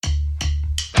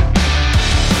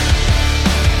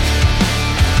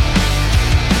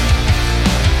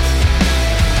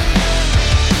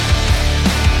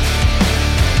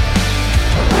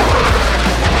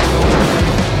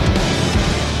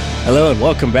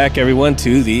Welcome back, everyone,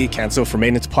 to the Cancel for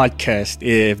Maintenance podcast.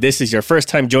 If this is your first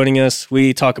time joining us,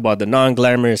 we talk about the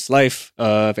non-glamorous life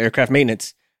of aircraft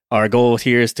maintenance. Our goal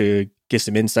here is to give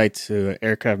some insight to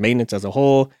aircraft maintenance as a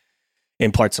whole,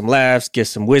 impart some laughs, give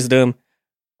some wisdom,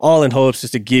 all in hopes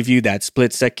just to give you that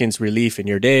split seconds relief in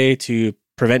your day to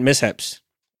prevent mishaps.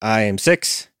 I am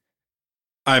Six.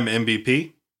 I'm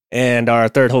MVP. And our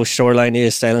third host, Shoreline,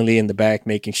 is silently in the back,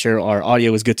 making sure our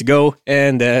audio is good to go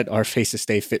and that our faces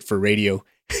stay fit for radio.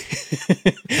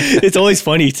 It's always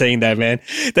funny saying that, man.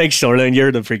 Thanks, Shoreline.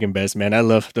 You're the freaking best, man. I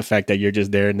love the fact that you're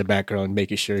just there in the background,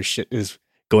 making sure shit is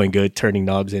going good, turning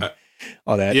knobs and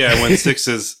all that. Yeah, when Six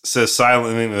says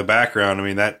silently in the background, I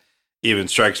mean, that even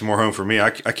strikes more home for me. I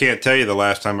can't tell you the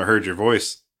last time I heard your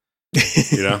voice.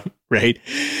 You know? Right.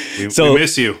 We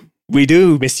miss you. We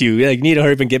do miss you. You need to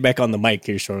hurry up and get back on the mic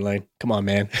here, Shoreline. Come on,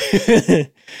 man.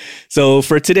 So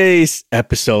for today's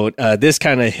episode, this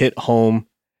kind of hit home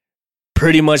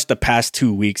pretty much the past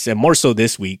 2 weeks and more so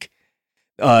this week.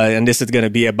 And this is going to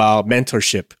be about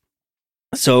mentorship.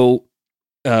 So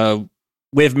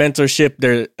with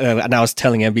mentorship, and I was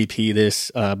telling MVP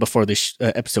this before this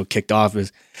episode kicked off,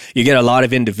 is you get a lot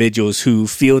of individuals who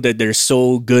feel that they're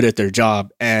so good at their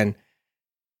job, and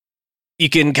you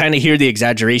can kind of hear the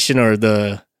exaggeration or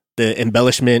the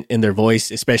embellishment in their voice,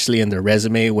 especially in their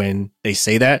resume when they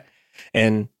say that.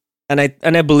 And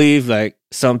I believe, like,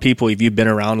 some people, if you've been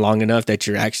around long enough, that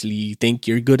you actually think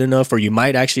you're good enough, or you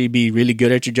might actually be really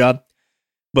good at your job.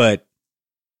 But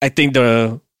I think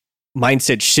the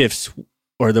mindset shifts,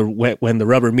 or when the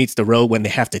rubber meets the road, when they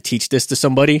have to teach this to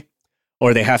somebody,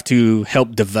 or they have to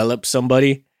help develop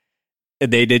somebody,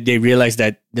 they realize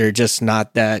that they're just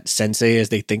not that sensei as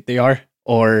they think they are.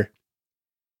 Or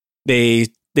they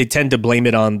tend to blame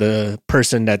it on the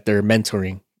person that they're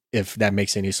mentoring, if that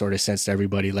makes any sort of sense to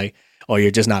everybody. Like, oh, you're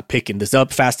just not picking this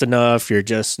up fast enough. You're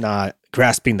just not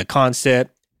grasping the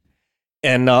concept.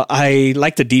 And I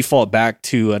like to default back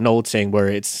to an old saying where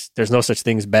there's no such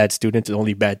thing as bad students,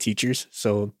 only bad teachers.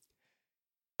 So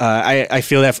I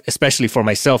feel that, especially for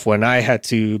myself, when I had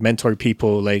to mentor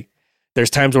people, like, there's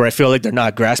times where I feel like they're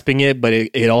not grasping it, but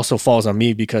it also falls on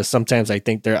me, because sometimes I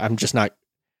think I'm just not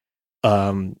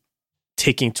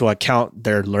taking into account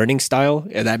their learning style,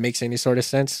 if that makes any sort of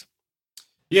sense.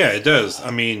 Yeah, it does.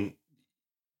 I mean,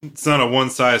 it's not a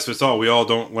one size fits all. We all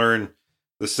don't learn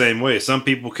the same way. Some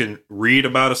people can read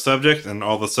about a subject and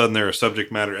all of a sudden they're a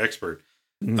subject matter expert.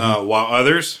 Mm-hmm. While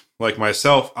others, like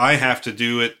myself, I have to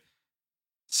do it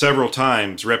several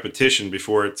times, repetition,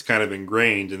 before it's kind of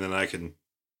ingrained, and then I can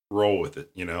roll with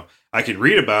it. You know, I can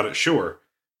read about it, sure,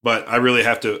 but I really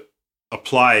have to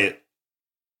apply it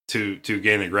to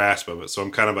gain a grasp of it. So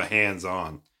I'm kind of a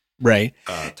hands-on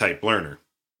type learner.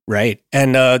 Right.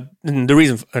 And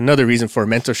another reason for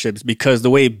mentorship is because the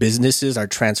way businesses are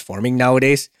transforming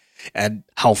nowadays and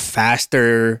how fast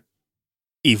they're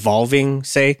evolving,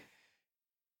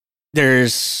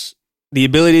 there's the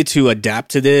ability to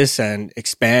adapt to this and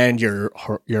expand your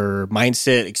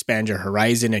mindset, expand your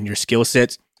horizon and your skill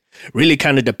sets, really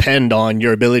kind of depend on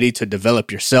your ability to develop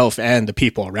yourself and the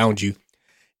people around you.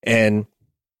 And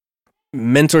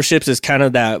mentorships is kind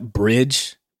of that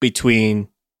bridge between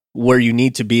where you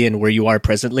need to be and where you are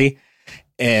presently,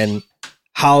 and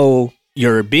how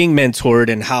you're being mentored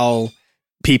and how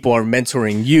people are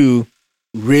mentoring you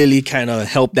really kind of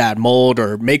help that mold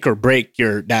or make or break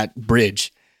that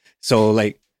bridge. So,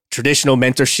 like, traditional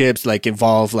mentorships like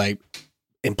involve like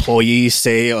employees,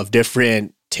 say, of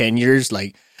different tenures.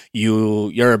 Like,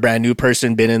 you're a brand new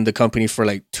person, been in the company for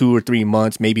like 2 or 3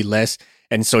 months, maybe less.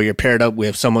 And so you're paired up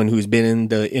with someone who's been in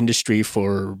the industry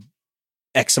for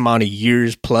X amount of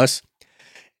years plus.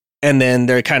 And then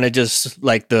they're kind of just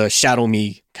like the shadow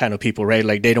me kind of people, right?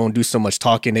 Like, they don't do so much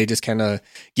talking. They just kind of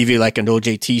give you like an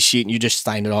OJT sheet and you just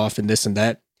sign it off and this and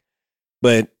that.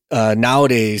 But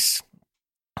nowadays,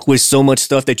 with so much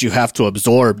stuff that you have to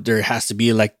absorb, there has to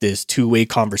be like this two-way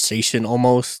conversation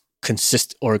almost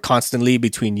constantly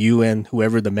between you and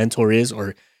whoever the mentor is,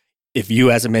 or if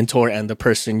you as a mentor and the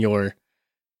person you're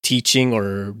teaching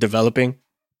or developing.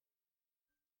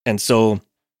 And so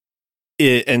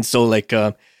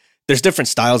there's different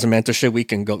styles of mentorship.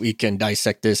 We can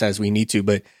dissect this as we need to,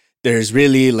 but there's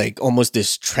really like almost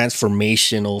this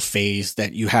transformational phase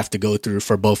that you have to go through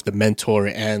for both the mentor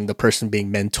and the person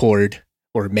being mentored,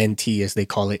 or mentee as they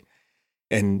call it.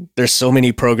 And there's so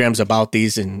many programs about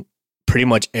these in pretty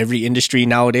much every industry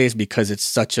nowadays, because it's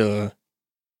such a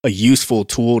useful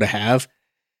tool to have.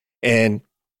 And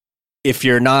if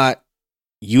you're not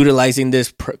utilizing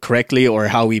this correctly, or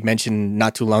how we mentioned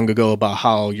not too long ago about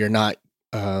how you're not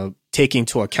taking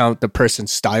into account the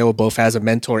person's style, both as a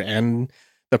mentor and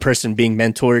the person being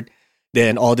mentored,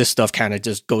 then all this stuff kind of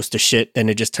just goes to shit. And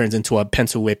it just turns into a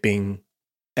pencil whipping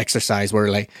exercise where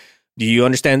like, do you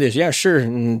understand this? Yeah, sure.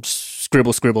 And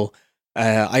scribble, scribble.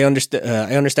 I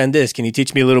understand this. Can you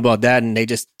teach me a little about that? And they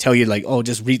just tell you like, oh,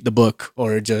 just read the book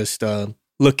or just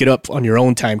look it up on your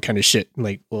own time kind of shit. I'm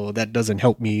like, well, that doesn't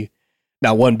help me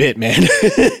not one bit, man.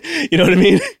 You know what I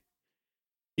mean?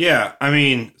 Yeah. I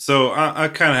mean, so I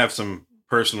kind of have some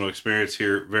personal experience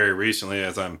here very recently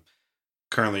as I'm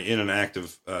currently in an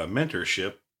active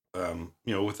mentorship,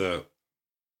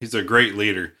 he's a great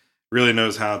leader, really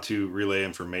knows how to relay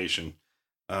information,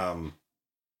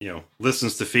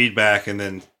 listens to feedback and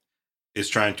then is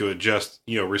trying to adjust,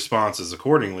 responses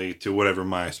accordingly to whatever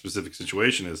my specific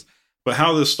situation is. But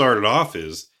how this started off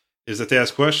is that they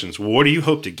ask questions. Well, what do you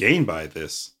hope to gain by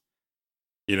this?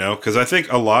 Because I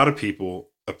think a lot of people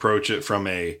approach it from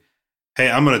hey,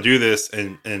 I'm going to do this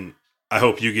and I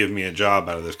hope you give me a job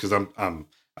out of this because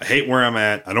I hate where I'm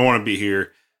at. I don't want to be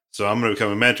here. So I'm going to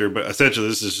become a mentor. But essentially,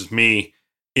 this is just me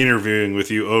interviewing with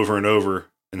you over and over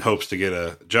in hopes to get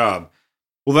a job.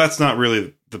 Well, that's not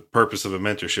really the purpose of a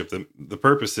mentorship. The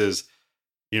purpose is,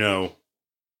 to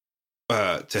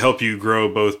help you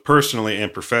grow both personally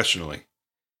and professionally,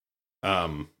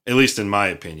 at least in my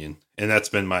opinion. And that's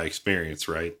been my experience,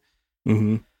 right?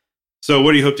 Mm-hmm. So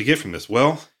what do you hope to get from this?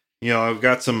 Well, I've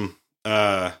got some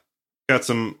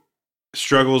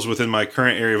struggles within my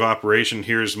current area of operation.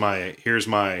 Here's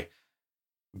my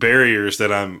barriers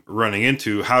that I'm running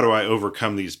into. How do I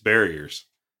overcome these barriers?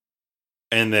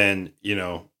 And then,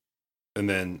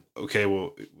 okay,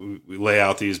 well, we lay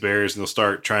out these barriers and they'll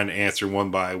start trying to answer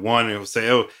one by one. And it'll say,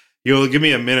 oh, give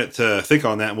me a minute to think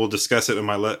on that and we'll discuss it in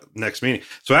my next meeting.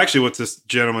 So actually what this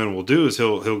gentleman will do is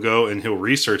he'll go and he'll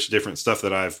research different stuff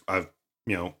that I've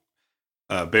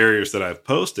barriers that I've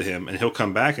posed to him. And he'll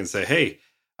come back and say, hey,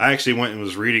 I actually went and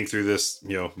was reading through this,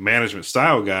 management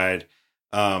style guide.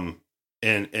 And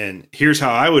here's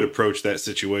how I would approach that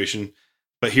situation,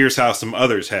 but here's how some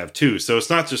others have too. So it's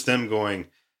not just them going,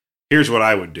 here's what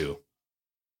I would do.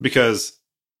 Because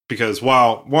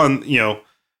while one,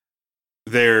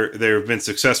 they've been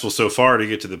successful so far to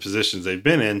get to the positions they've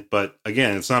been in, but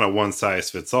again, it's not a one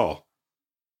size fits all.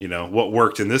 What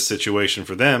worked in this situation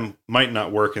for them might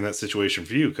not work in that situation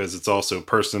for you because it's also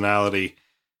personality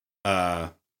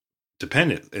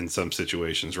dependent in some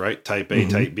situations, right? Type A, mm-hmm.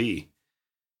 Type B.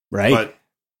 Right.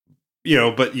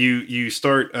 But you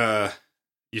start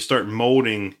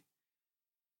molding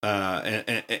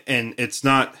and it's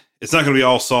not going to be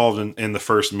all solved in the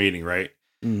first meeting, right?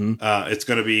 Mm-hmm. It's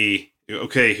going to be,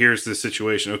 okay, here's the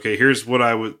situation. Okay, here's what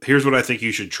I think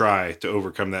you should try to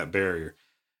overcome that barrier.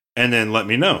 And then let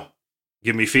me know.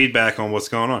 Give me feedback on what's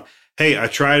going on. Hey, I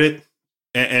tried it.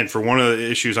 And for one of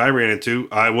the issues I ran into,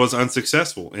 I was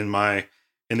unsuccessful in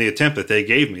the attempt that they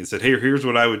gave me and said, hey, here's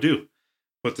what I would do.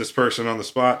 Put this person on the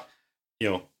spot,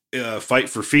 fight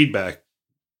for feedback.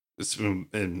 It's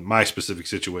in my specific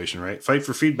situation, right? Fight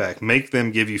for feedback. Make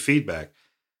them give you feedback.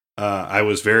 I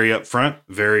was very upfront,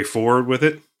 very forward with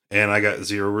it, and I got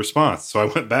zero response. So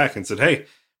I went back and said, hey,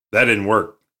 that didn't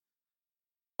work.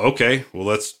 Okay, well,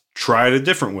 let's try it a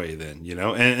different way then,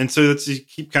 and so that's, you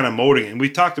keep kind of molding it. And we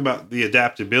talked about the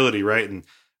adaptability, right? In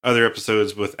other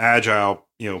episodes with agile,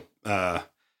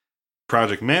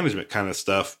 project management kind of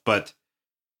stuff, but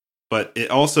it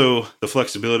also, the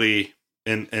flexibility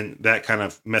and that kind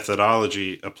of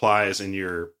methodology applies in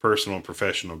your personal and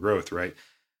professional growth, right?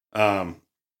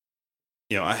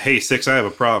 Hey, Six, I have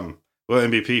a problem. Well,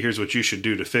 MVP, here's what you should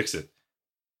do to fix it.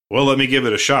 Well, let me give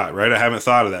it a shot, right? I haven't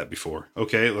thought of that before.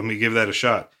 Okay, let me give that a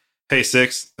shot. Hey,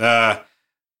 Six, I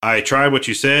tried what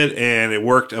you said and it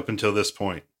worked up until this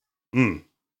point.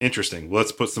 Interesting.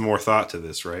 Let's put some more thought to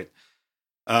this, right?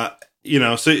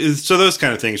 So those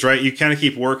kind of things, right? You kind of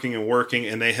keep working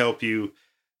and they help you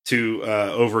to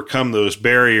overcome those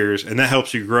barriers, and that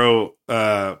helps you grow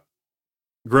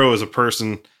as a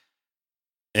person.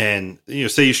 And,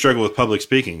 say you struggle with public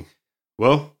speaking.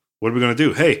 Well, what are we going to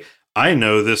do? Hey, I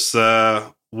know this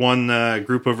one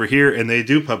group over here, and they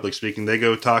do public speaking. They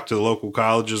go talk to the local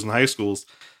colleges and high schools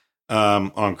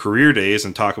on career days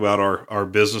and talk about our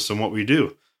business and what we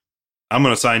do. I'm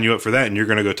going to sign you up for that, and you're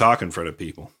going to go talk in front of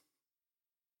people.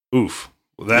 Oof.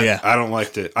 Well, I don't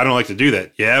like to do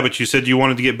that. Yeah, but you said you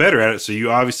wanted to get better at it, so you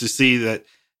obviously see that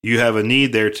you have a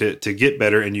need there to get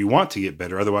better, and you want to get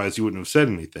better. Otherwise, you wouldn't have said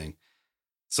anything.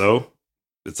 So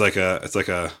it's like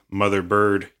a mother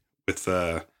bird with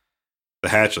the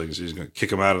hatchlings. He's going to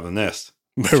kick them out of the nest.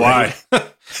 Fly.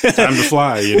 Time to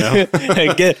fly,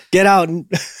 Get out. And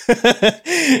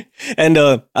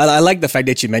I like the fact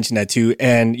that you mentioned that too.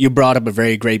 And you brought up a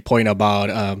very great point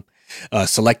about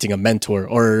selecting a mentor,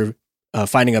 or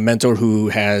finding a mentor who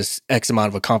has X amount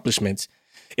of accomplishments.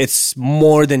 It's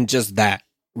more than just that,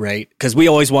 right? Because we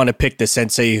always want to pick the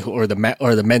sensei or the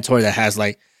mentor that has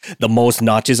like the most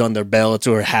notches on their belt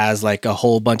or has like a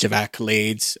whole bunch of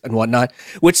accolades and whatnot,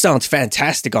 which sounds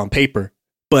fantastic on paper.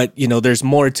 But, there's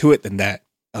more to it than that.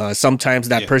 Sometimes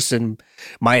that person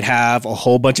might have a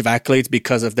whole bunch of accolades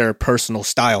because of their personal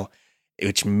style,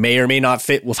 which may or may not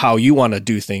fit with how you want to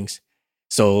do things.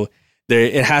 So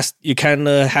you kind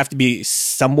of have to be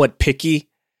somewhat picky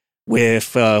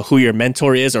with who your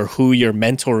mentor is or who you're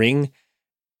mentoring,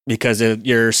 because if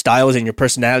your styles and your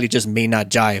personality just may not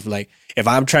jive. Like if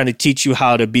I'm trying to teach you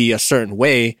how to be a certain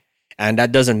way and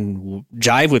that doesn't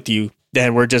jive with you,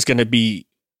 then we're just going to be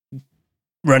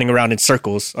running around in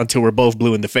circles until we're both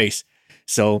blue in the face.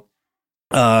 So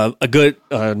a good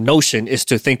notion is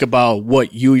to think about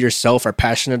what you yourself are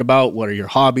passionate about. What are your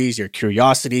hobbies, your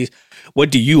curiosities? What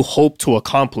do you hope to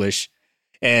accomplish?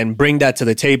 And bring that to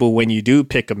the table when you do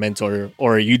pick a mentor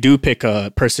or you do pick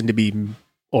a person to be,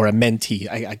 or a mentee.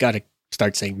 I got to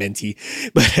start saying mentee,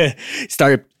 but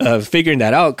start figuring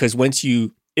that out. Because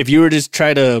if you were to just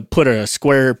try to put a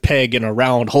square peg in a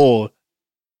round hole,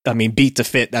 I mean, beat to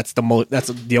fit, that's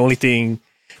the only thing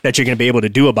that you're going to be able to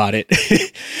do about it.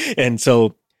 And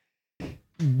so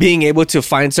being able to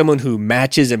find someone who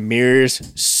matches and mirrors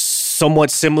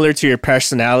somewhat similar to your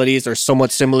personalities or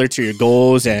somewhat similar to your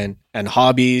goals and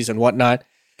hobbies and whatnot,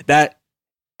 that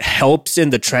helps in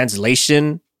the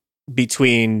translation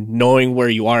between knowing where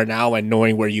you are now and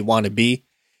knowing where you want to be.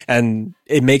 And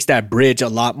it makes that bridge a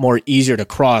lot more easier to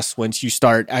cross once you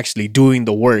start actually doing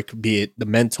the work, be it the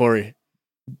mentor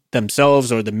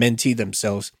themselves or the mentee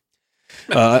themselves.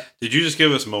 Did you just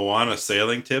give us Moana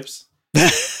sailing tips?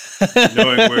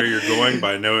 Knowing where you're going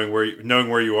by knowing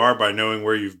where you are by knowing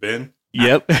where you've been.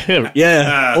 Yep.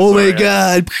 Yeah. Oh sorry, my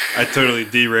God. I totally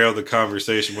derailed the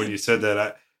conversation when you said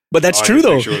that. But that's true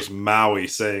though. It was Maui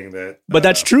saying that. But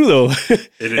that's true though. It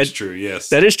is true. Yes,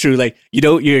 that is true. Like,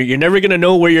 you're never gonna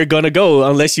know where you're gonna go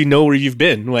unless you know where you've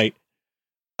been. Like,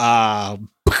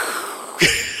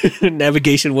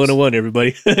 navigation 101,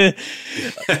 everybody. Go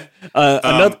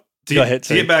ahead.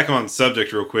 To get back on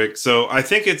subject real quick. So I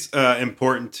think it's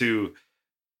important to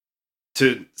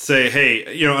say,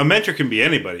 hey, a mentor can be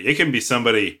anybody. It can be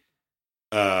somebody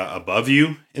above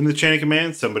you in the chain of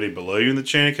command, somebody below you in the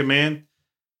chain of command.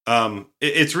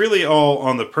 It's really all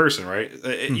on the person, right?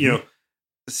 Mm-hmm.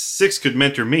 Six could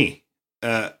mentor me,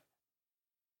 and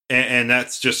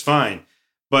that's just fine.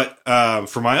 But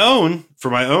for my own,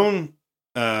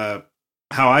 how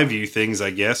I view things, I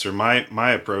guess, or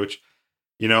my approach,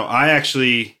 I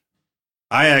actually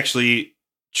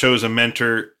chose a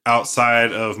mentor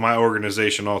outside of my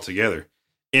organization altogether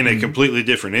in a completely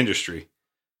different industry.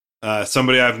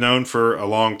 Somebody I've known for a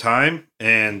long time,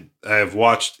 and I've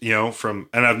watched, and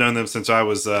I've known them since I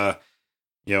was, a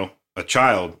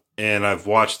child, and I've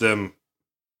watched them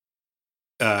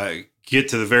get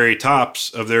to the very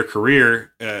tops of their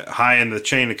career, high in the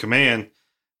chain of command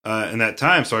in that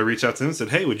time. So I reached out to them and said,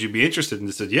 hey, would you be interested? And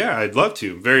they said, yeah, I'd love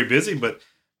to. I'm very busy, but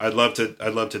I'd love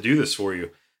to do this for you.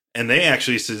 And they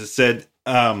actually said,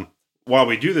 while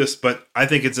we do this, but I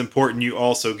think it's important you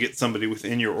also get somebody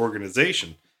within your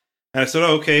organization. And I said,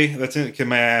 oh, okay, that's it.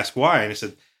 May I ask why? And he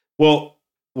said, well,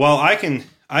 while I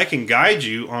can guide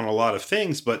you on a lot of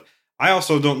things, but I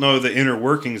also don't know the inner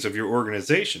workings of your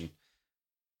organization.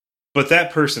 But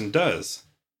that person does.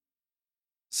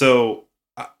 So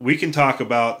we can talk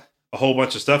about a whole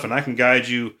bunch of stuff, and I can guide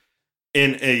you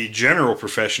in a general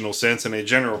professional sense and a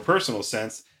general personal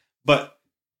sense, but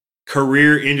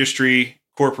career, industry,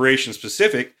 corporation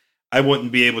specific, I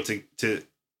wouldn't be able to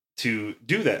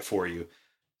do that for you.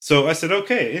 So I said,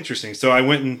 okay, interesting. So I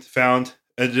went and found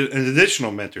an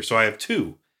additional mentor. So I have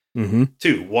two,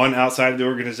 one outside of the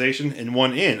organization and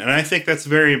one in. And I think that's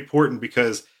very important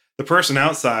because the person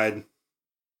outside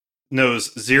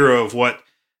knows zero of what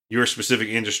your specific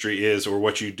industry is or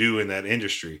what you do in that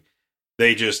industry.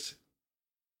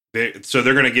 So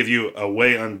they're going to give you a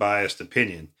way unbiased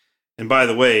opinion. And by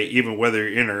the way, even whether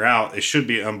you're in or out, it should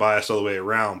be unbiased all the way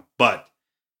around. But,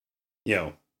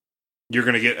 you're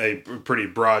going to get a pretty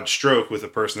broad stroke with the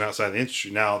person outside the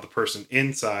industry. Now, the person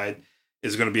inside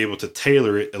is going to be able to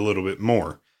tailor it a little bit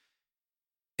more.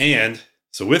 And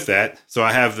so with that,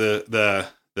 I have the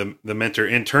mentor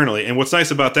internally. And what's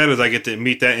nice about that is I get to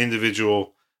meet that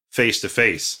individual face to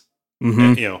face,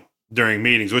 during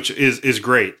meetings, which is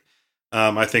great.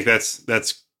 I think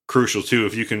that's crucial too.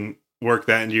 If you can work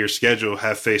that into your schedule,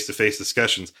 have face to face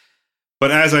discussions.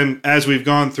 But as we've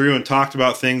gone through and talked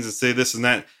about things and say this and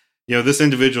that, this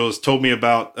individual has told me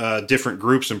about different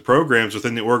groups and programs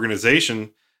within the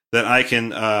organization that I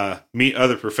can meet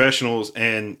other professionals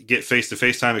and get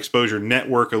face-to-face time exposure,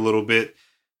 network a little bit,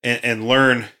 and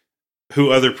learn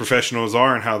who other professionals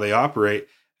are and how they operate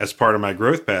as part of my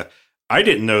growth path. I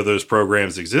didn't know those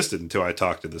programs existed until I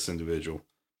talked to this individual.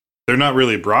 They're not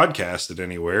really broadcasted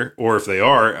anywhere, or if they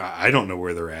are, I don't know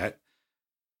where they're at,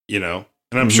 and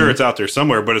I'm sure it's out there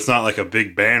somewhere, but it's not like a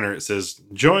big banner. It says,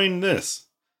 join this.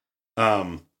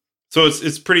 So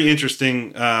it's pretty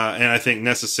interesting. And I think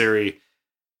necessary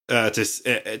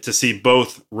to see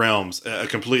both realms, a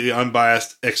completely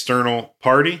unbiased external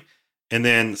party, and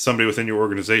then somebody within your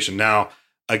organization. Now,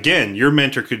 again, your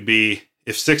mentor could be,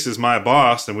 if Six is my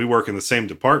boss and we work in the same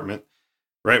department,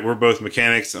 right? We're both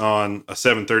mechanics on a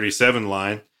 737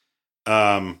 line.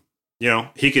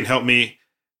 He can help me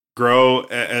grow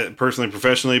personally and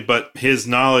professionally, but his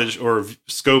knowledge or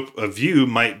scope of view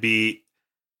might be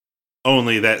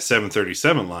only that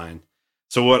 737 line.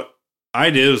 So what I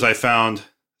did was I found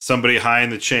somebody high in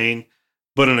the chain,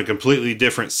 but in a completely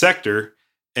different sector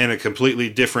and a completely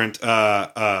different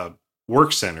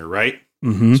work center, right?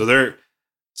 Mm-hmm.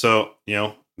 So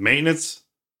maintenance,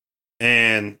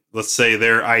 and let's say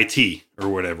they're IT or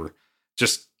whatever,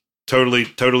 just totally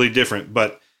different.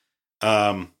 But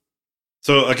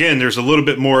so again, there's a little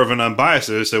bit more of an unbiased.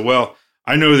 I say, well,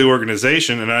 I know the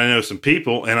organization and I know some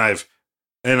people, and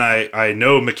I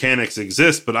know mechanics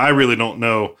exist, but I really don't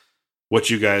know what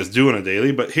you guys do on a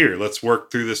daily. But here, let's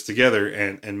work through this together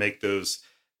and make those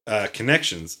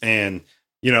connections. And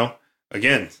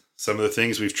again, some of the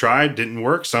things we've tried didn't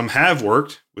work. Some have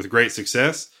worked with great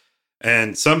success.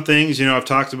 And some things, I've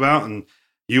talked about, and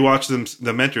you watch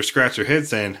the mentor scratch their head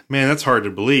saying, man, that's hard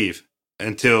to believe,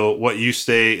 until what you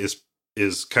say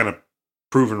is kind of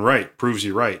proves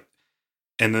you right.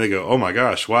 And then they go, oh my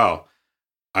gosh, wow,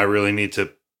 I really need to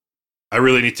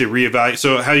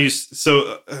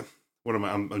reevaluate.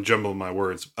 I'm jumbling my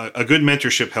words. A good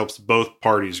mentorship helps both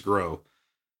parties grow.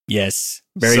 Yes,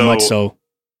 very much so.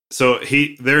 So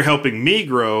they're helping me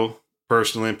grow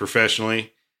personally and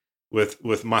professionally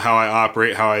with how I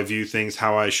operate, how I view things,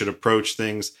 how I should approach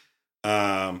things,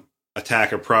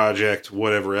 attack a project,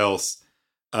 whatever else.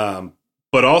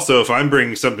 But also, if I'm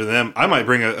bringing something to them, I might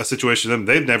bring a situation to them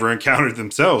they've never encountered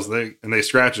themselves. They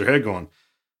scratch their head going,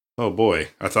 oh boy,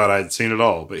 I thought I'd seen it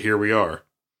all, but here we are.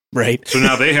 Right. So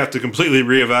now they have to completely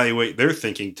reevaluate their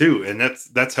thinking too. And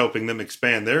that's helping them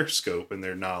expand their scope and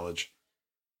their knowledge.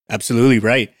 Absolutely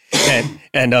right. And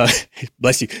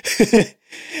bless you.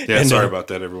 Yeah, sorry about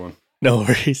that, everyone. No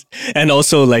worries. And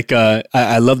also,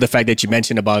 I love the fact that you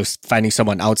mentioned about finding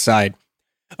someone outside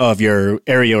of your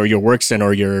area or your work center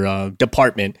or your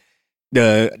department.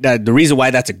 The reason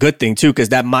why that's a good thing too, because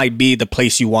that might be the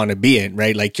place you want to be in,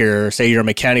 right? Like you're a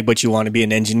mechanic, but you want to be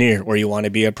an engineer, or you want to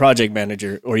be a project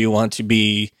manager, or you want to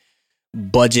be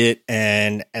budget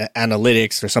and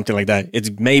analytics or something like that.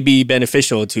 It's maybe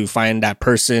beneficial to find that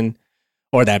person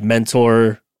or that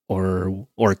mentor or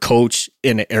coach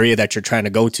in an area that you're trying to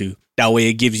go to. That way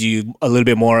it gives you a little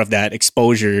bit more of that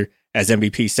exposure, as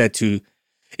MVP said, to,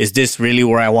 is this really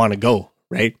where I want to go,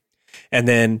 right? And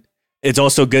then it's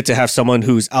also good to have someone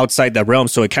who's outside the realm,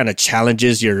 so it kind of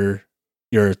challenges your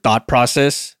thought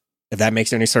process, if that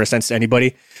makes any sort of sense to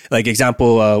anybody. Like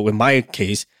example, with my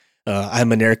case,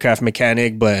 I'm an aircraft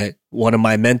mechanic, but one of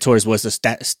my mentors was a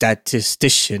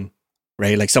statistician,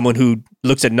 right? Like someone who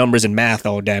looks at numbers and math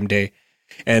all damn day.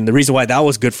 And the reason why that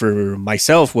was good for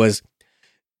myself was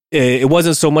it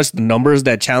wasn't so much the numbers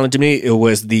that challenged me. It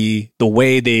was the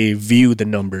way they view the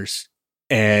numbers.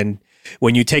 And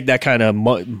when you take that kind of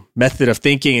method of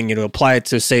thinking and apply it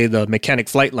to, say, the mechanic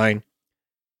flight line,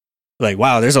 like,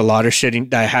 wow, there's a lot of shit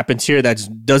that happens here that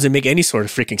doesn't make any sort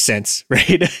of freaking sense,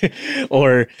 right?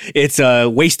 Or it's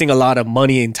wasting a lot of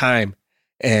money and time.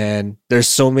 And there's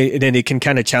so many, and then it can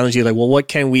kind of challenge you, like, well, what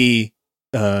can we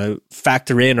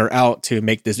factor in or out to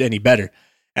make this any better?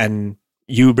 And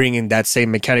you bringing that same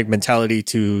mechanic mentality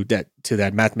to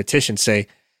that mathematician, say,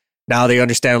 now they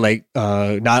understand, like,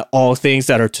 not all things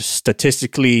that are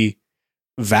statistically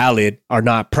valid are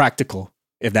not practical,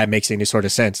 if that makes any sort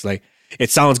of sense. Like, it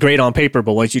sounds great on paper,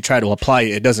 but once you try to apply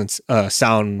it, it doesn't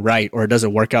sound right, or it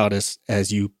doesn't work out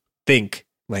as you think.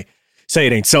 Like, say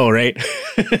it ain't so, right?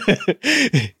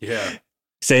 Yeah.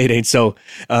 Say it ain't so.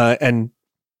 And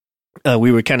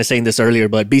we were kind of saying this earlier,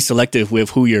 but be selective with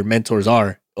who your mentors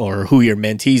are or who your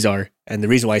mentees are. And the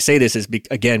reason why I say this is,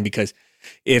 because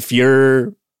if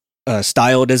your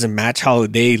style doesn't match how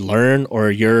they learn,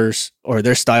 or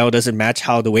their style doesn't match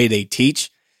how the way they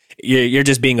teach, you're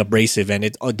just being abrasive, and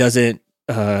it doesn't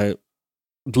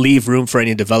leave room for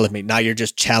any development. Now you're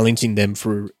just challenging them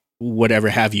for whatever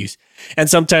have yous. And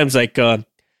sometimes, like,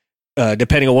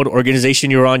 depending on what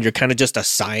organization you're on, you're kind of just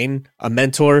assigned a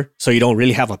mentor, so you don't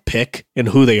really have a pick in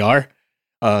who they are.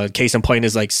 Case in point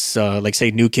is like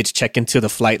say new kids check into the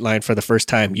flight line for the first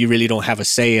time. You really don't have a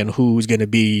say in who's going to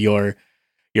be your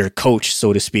coach,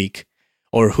 so to speak,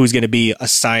 or who's going to be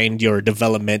assigned your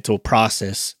developmental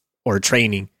process or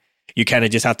training. You kind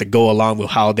of just have to go along with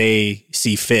how they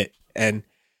see fit. And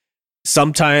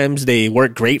sometimes they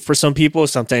work great for some people.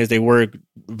 Sometimes they work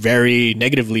very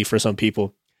negatively for some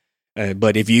people.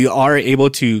 But if you are able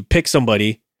to pick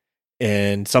somebody,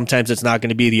 and sometimes it's not going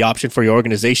to be the option for your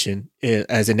organization,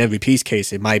 as in MVP's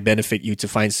case, it might benefit you to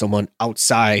find someone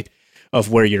outside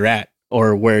of where you're at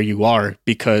or where you are,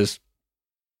 because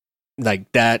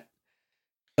like that,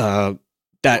 well,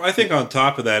 I think on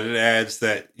top of that, it adds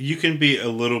that you can be a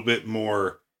little bit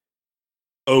more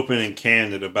open and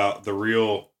candid about the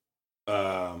real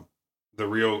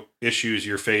issues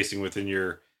you're facing within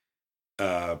your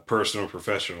personal and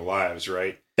professional lives,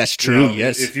 right? That's true.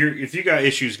 Yes. If you got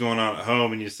issues going on at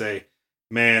home and you say,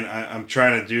 "Man, I'm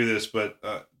trying to do this, but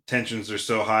tensions are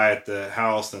so high at the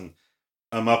house, and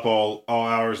I'm up all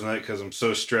hours of the night because I'm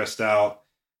so stressed out,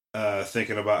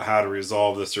 thinking about how to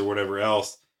resolve this or whatever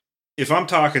else." If I'm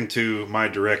talking to my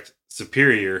direct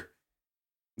superior,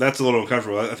 that's a little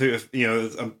uncomfortable. I think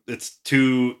it's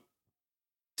too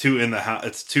in the house.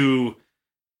 It's too.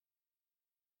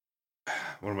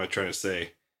 What am I trying to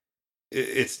say?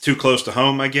 It's too close to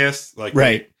home, I guess. Like,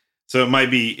 right. So it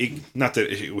might be, not that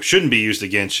it shouldn't be used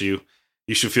against you.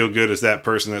 You should feel good as that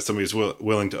person, that somebody's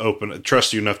willing to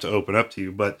trust you enough to open up to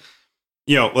you. But,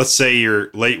 let's say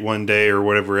you're late one day or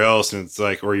whatever else, and it's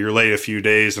like, or you're late a few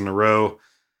days in a row,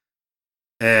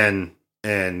 and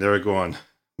they're going,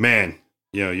 "Man,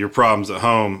 your problems at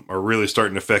home are really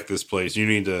starting to affect this place. You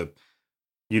need to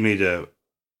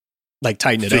like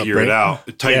tighten it figure up, it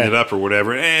out, tighten it up or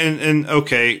whatever." And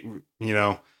okay,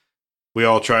 we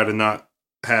all try to not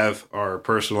have our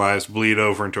personal lives bleed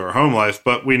over into our home life,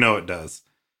 but we know it does.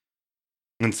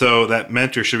 And so that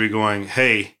mentor should be going,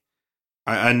 "Hey,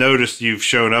 I noticed you've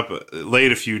shown up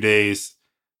late a few days.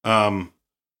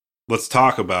 Let's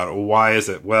talk about it. Why is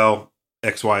it? Well,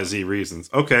 XYZ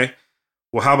reasons. Okay.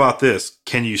 Well, how about this?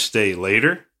 Can you stay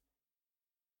later?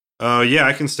 Yeah,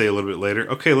 I can stay a little bit later.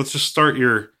 Okay, let's just start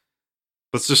your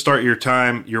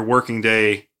time, your working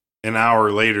day, an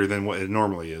hour later than what it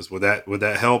normally is. Would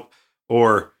that help?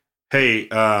 Or, hey,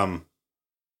 do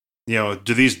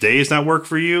these days not work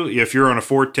for you? If you're on a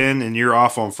 410 and you're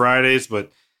off on Fridays,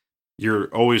 but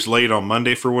you're always late on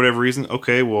Monday for whatever reason,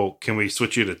 okay, well, can we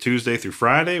switch you to Tuesday through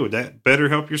Friday? Would that better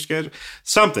help your schedule?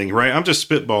 Something, right? I'm just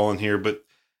spitballing here, but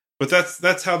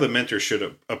that's how the mentor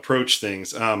should approach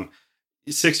things.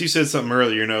 Six, you said something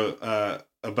earlier,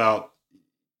 about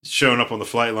showing up on the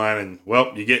flight line and,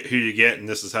 well, you get who you get, and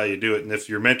this is how you do it. And if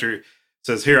your mentor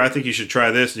says, "Here, I think you should try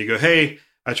this," and you go, "Hey,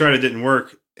 I tried, it didn't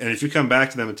work," and if you come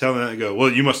back to them and tell them that, and go,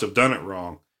 "Well, you must have done it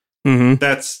wrong,"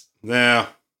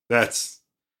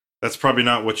 that's probably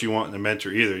not what you want in a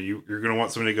mentor either. You're going to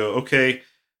want somebody to go, "Okay,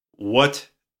 what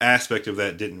aspect of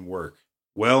that didn't work?"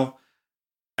 Well,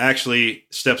 actually,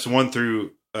 steps 1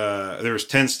 through there was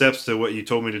 10 steps to what you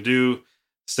told me to do.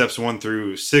 Steps 1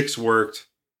 through 6 worked.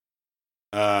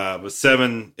 But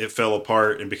 7, it fell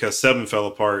apart. And because 7 fell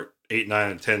apart, 8,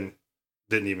 9, and 10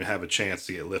 didn't even have a chance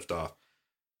to get liftoff.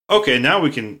 Okay, now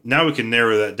we can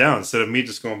narrow that down. Instead of me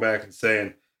just going back and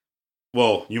saying,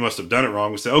 "Well, you must have done it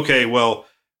wrong," we say, "Okay, well,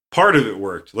 part of it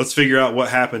worked. Let's figure out what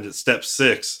happened at step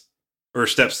 7,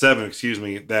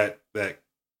 that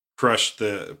crushed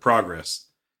the progress."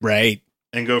 Right.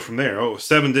 And go from there. Oh,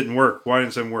 7 didn't work. Why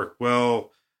didn't 7 work?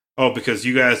 Well, because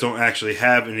you guys don't actually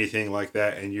have anything like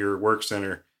that in your work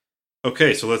center.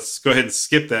 Okay, so let's go ahead and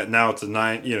skip that. Now it's a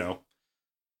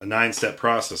 9-step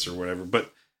process or whatever.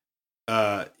 But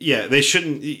they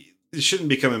shouldn't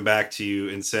be coming back to you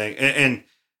and saying,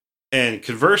 and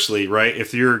conversely, right?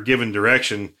 If you're given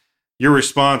direction, your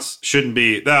response shouldn't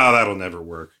be, that'll never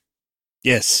work.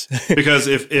 Yes. Because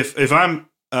if I'm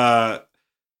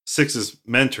Six's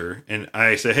mentor and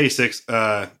I say, "Hey, Six,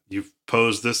 you've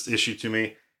posed this issue to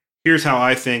me. Here's how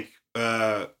I think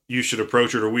you should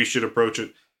approach it, or we should approach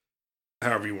it,"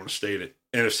 however you want to state it.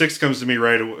 And if Six comes to me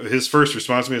right away, his first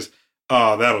response to me is,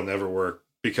 "Oh, that'll never work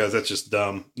because that's just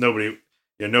dumb.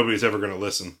 Nobody's ever going to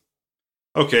listen."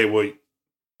 Okay, well,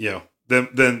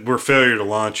 then we're failure to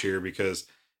launch here, because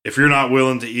if you're not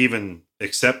willing to even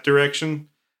accept direction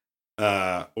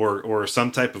or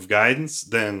some type of guidance,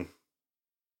 then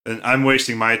I'm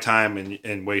wasting my time and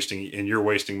you're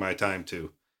wasting my time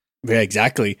too. Yeah,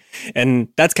 exactly. And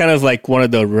that's kind of like one of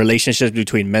the relationships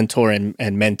between mentor and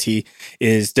mentee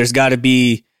is there's got to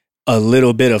be a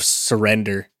little bit of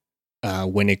surrender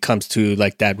when it comes to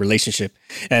like that relationship.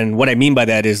 And what I mean by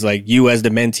that is like you as the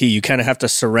mentee, you kind of have to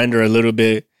surrender a little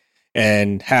bit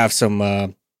and have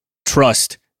some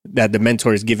trust that the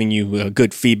mentor is giving you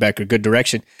good feedback or good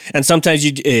direction. And sometimes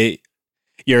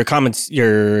your comments,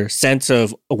 your sense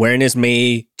of awareness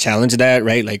may challenge that,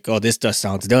 right? Like, oh, this just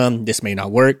sounds dumb. This may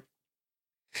not work.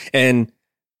 And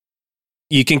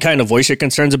you can kind of voice your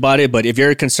concerns about it. But if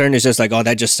your concern is just like, oh,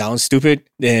 that just sounds stupid,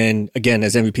 then again,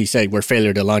 as MVP said, we're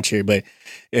failure to launch here. But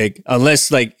unless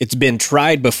like it's been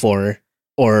tried before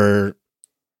and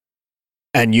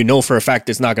you know for a fact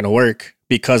it's not going to work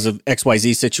because of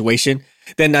XYZ situation,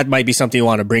 then that might be something you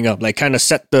want to bring up. Like kind of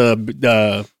set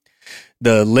the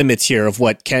limits here of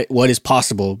what is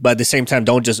possible, but at the same time,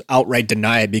 don't just outright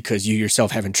deny it because you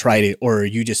yourself haven't tried it or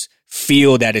you just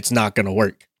feel that it's not going to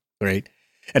work, right?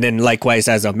 And then likewise,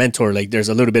 as a mentor, like there's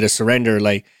a little bit of surrender.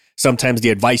 Like sometimes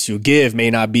the advice you give may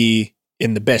not be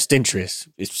in the best interest.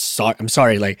 I'm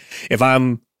sorry. Like if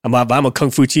I'm a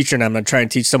kung fu teacher and I'm gonna try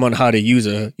and teach someone how to use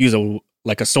a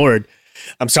sword,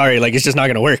 I'm sorry, like it's just not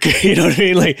gonna work. You know what I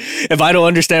mean? Like if I don't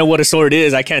understand what a sword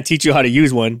is, I can't teach you how to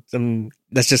use one.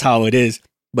 That's just how it is.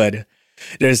 But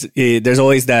there's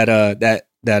always that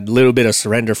little bit of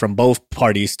surrender from both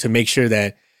parties to make sure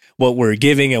that what we're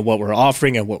giving and what we're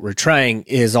offering and what we're trying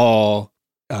is all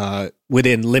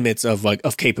within limits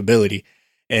of capability.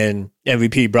 And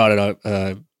MVP brought it up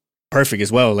perfect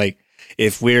as well. Like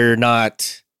if we're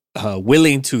not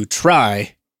willing to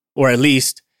try or at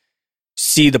least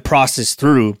see the process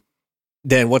through,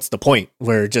 then what's the point?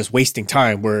 We're just wasting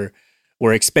time. We're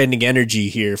expending energy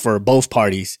here for both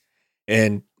parties.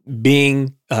 And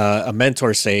being a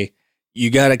mentor, say, you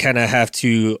got to kind of have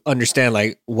to understand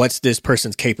like what's this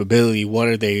person's capability? What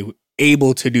are they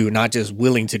able to do? Not just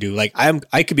willing to do. Like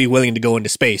I could be willing to go into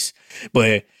space,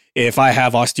 but if I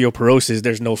have osteoporosis,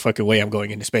 there's no fucking way I'm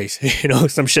going into space. You know,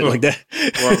 some shit like that.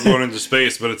 Well, I'm going into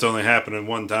space, but it's only happening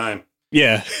one time.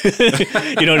 Yeah.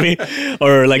 You know what I mean?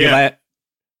 Or like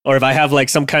if I have like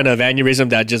some kind of aneurysm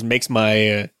that just makes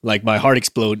my my heart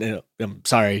explode, I'm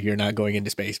sorry, you're not going into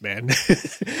space, man.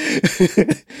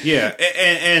 Yeah.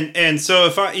 And so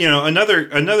if I,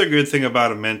 another good thing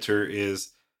about a mentor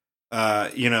is,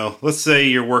 let's say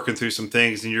you're working through some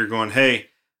things and you're going, hey,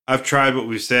 I've tried what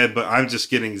we've said, but I'm just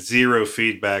getting zero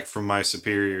feedback from my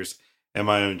superiors and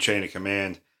my own chain of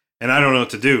command. And I don't know what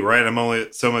to do, right? I'm only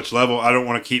at so much level. I don't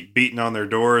want to keep beating on their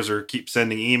doors or keep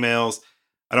sending emails.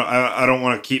 I don't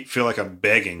want to feel like I'm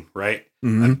begging, right?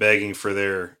 Mm-hmm. I'm begging for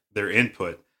their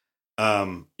input.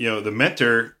 The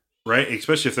mentor, right?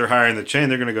 Especially if they're higher in the chain,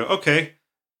 they're going to go, okay,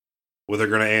 well, they're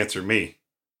going to answer me,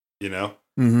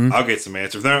 mm-hmm. I'll get some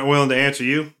answers. If they're not willing to answer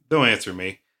you, they'll answer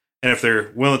me. And if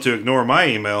they're willing to ignore my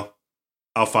email,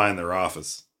 I'll find their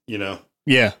office,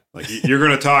 Yeah. Like you're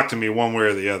going to talk to me one way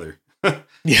or the other.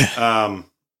 Yeah.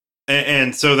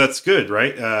 And so that's good,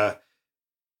 right?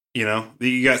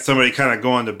 You got somebody kind of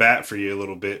going to bat for you a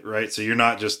little bit, right? So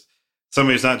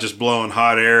somebody's not just blowing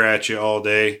hot air at you all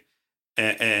day,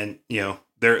 and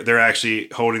they're actually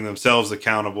holding themselves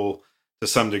accountable to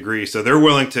some degree. So they're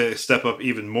willing to step up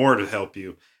even more to help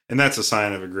you, and that's a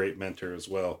sign of a great mentor as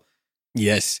well.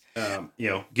 Yes.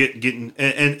 Getting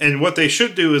and what they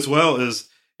should do as well is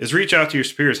reach out to your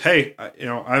superiors. Hey,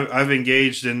 I've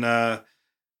engaged in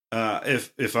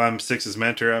if I'm Six's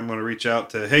mentor, I'm going to reach out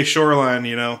to, hey, Shoreline,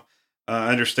 I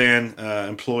understand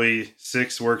employee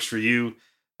 6 works for you.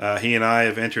 He and I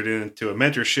have entered into a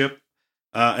mentorship,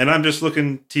 and I'm just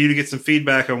looking to you to get some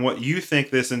feedback on what you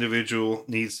think this individual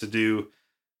needs to do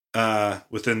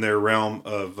within their realm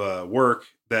of work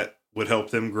that would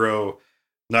help them grow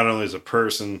not only as a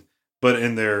person, but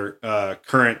in their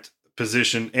current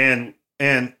position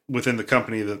and within the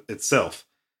company itself.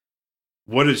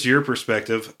 What is your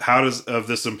perspective? How does of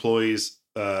this employee's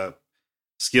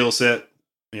skill set,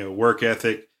 work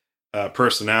ethic,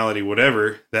 personality,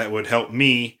 whatever that would help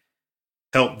me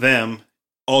help them?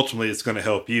 Ultimately, it's going to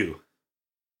help you.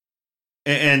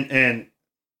 And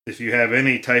if you have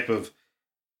any type of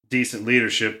decent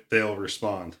leadership, they'll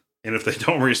respond. And if they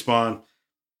don't respond,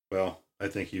 well, I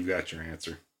think you've got your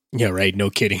answer. Yeah, right. No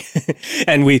kidding.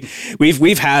 And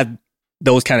we've had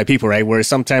those kind of people, right? Where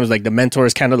sometimes like the mentor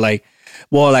is kind of like,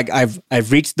 well, like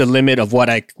I've reached the limit of what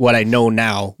I know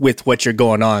now with what you're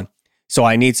going on. So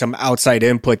I need some outside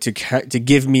input to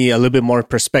give me a little bit more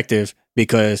perspective,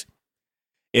 because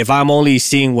if I'm only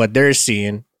seeing what they're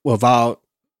seeing without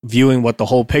viewing what the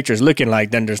whole picture is looking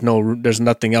like, then there's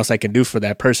nothing else I can do for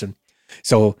that person.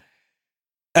 So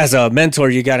as a mentor,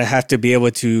 you got to have to be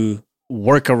able to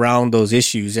work around those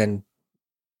issues. And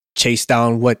chase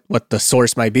down what the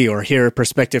source might be, or hear a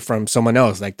perspective from someone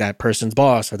else, like that person's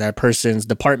boss or that person's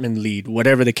department lead,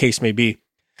 whatever the case may be.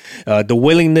 The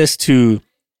willingness to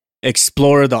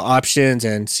explore the options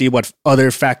and see what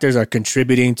other factors are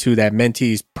contributing to that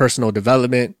mentee's personal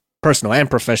development, personal and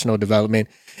professional development,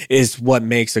 is what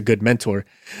makes a good mentor.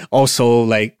 Also,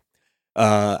 like,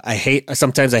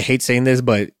 sometimes I hate saying this,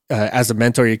 but as a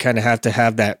mentor, you kind of have to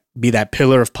have that, be that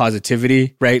pillar of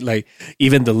positivity, right? Like,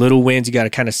 even the little wins, you got to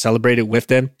kind of celebrate it with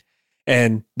them.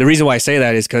 And the reason why I say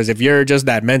that is because if you're just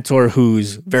that mentor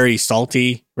who's very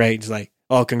salty, right? It's like,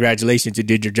 oh, congratulations, you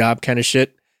did your job kind of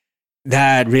shit.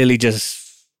 That really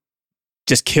just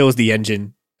kills the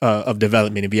engine of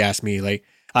development, if you ask me. Like,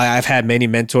 I've had many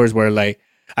mentors where, like,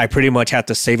 I pretty much have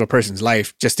to save a person's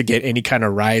life just to get any kind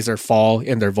of rise or fall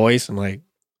in their voice. I'm like,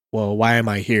 well, why am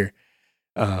I here?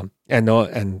 And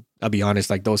I'll be honest,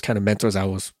 like, those kind of mentors I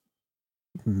was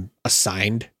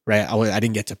assigned, right? I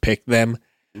didn't get to pick them.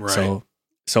 Right.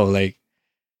 So like,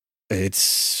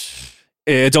 it's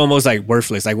almost like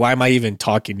worthless. Like, why am I even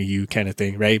talking to you, kind of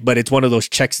thing, right? But it's one of those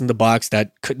checks in the box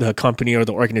that the company or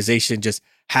the organization just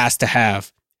has to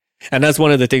have. And that's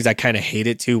one of the things I kind of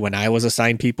hated too when I was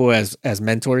assigned people as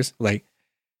mentors. Like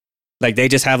they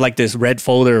just have like this red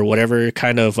folder or whatever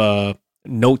kind of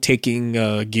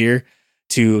note-taking gear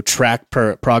to track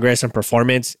progress and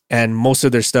performance. And most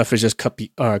of their stuff is just cut,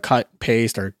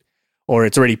 paste, or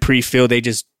it's already pre-filled. They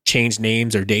just change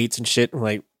names or dates and shit. I'm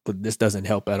like, but this doesn't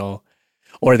help at all.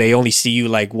 Or they only see you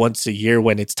like once a year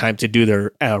when it's time to do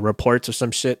their reports or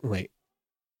some shit. I'm like,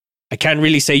 I can't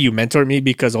really say you mentor me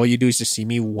because all you do is just see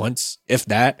me once, if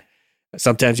that.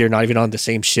 Sometimes you're not even on the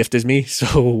same shift as me.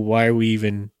 So why are we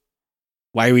even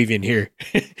here?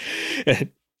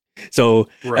 So,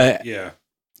 right. Yeah.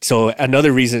 So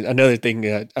another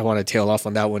thing I want to tail off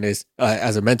on that one is,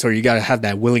 as a mentor, you got to have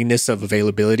that willingness of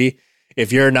availability.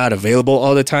 If you're not available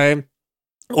all the time,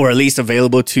 or at least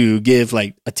available to give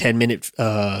like a 10-minute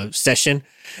session,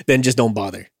 then just don't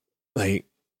bother. Like,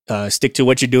 stick to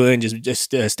what you're doing.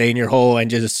 Just stay in your hole and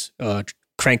just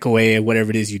crank away at whatever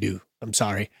it is you do. I'm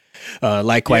sorry.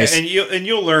 Likewise, yeah, and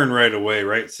you'll learn right away,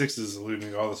 right? Six is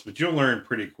alluding to all this, but you'll learn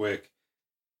pretty quick.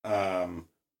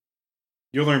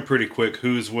 You'll learn pretty quick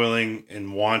who's willing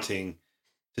and wanting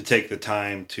to take the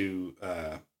time to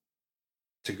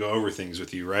go over things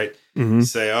with you, right? Mm-hmm.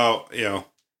 Say, oh,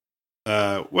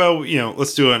 well,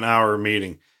 let's do an hour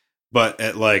meeting, but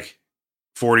at like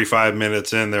 45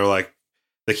 minutes in, they're like,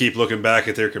 they keep looking back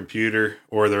at their computer,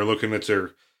 or they're looking at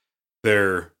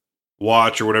their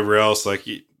watch or whatever else. Like,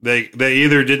 they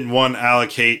either didn't want to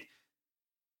allocate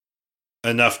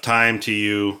enough time to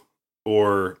you,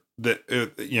 or that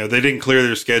they didn't clear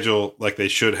their schedule like they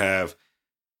should have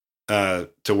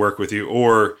to work with you,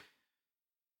 or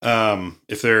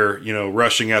if they're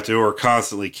rushing out the door,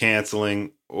 constantly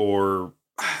canceling, or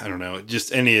I don't know,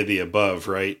 just any of the above,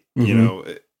 right?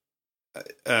 Mm-hmm.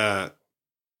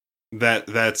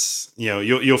 That's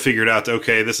you'll figure it out.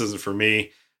 Okay, this isn't for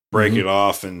me. Break Mm-hmm. it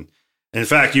off. And in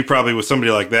fact, you probably, with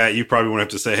somebody like that, you probably won't have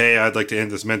to say, "Hey, I'd like to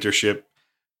end this mentorship."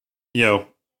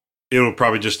 It'll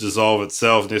probably just dissolve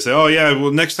itself. And they say, "Oh yeah,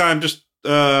 well next time just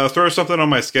throw something on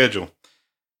my schedule."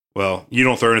 Well, you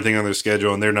don't throw anything on their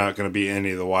schedule, and they're not going to be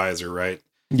any the wiser, right?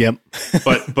 Yep.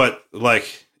 but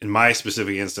like in my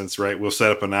specific instance, right, we'll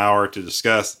set up an hour to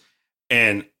discuss,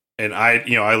 and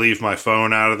I leave my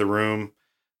phone out of the room.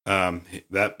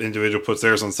 That individual puts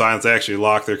theirs on silence. They actually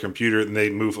lock their computer, and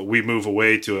we move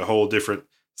away to a whole different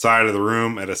side of the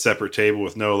room at a separate table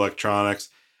with no electronics.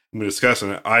 And we're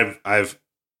discussing it. I've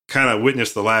kind of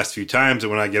witnessed the last few times that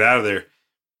when I get out of there,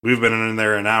 we've been in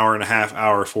there an hour and a half,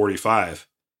 hour 45,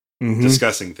 Mm-hmm.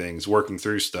 discussing things, working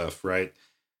through stuff, right?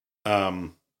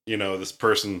 This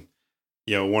person,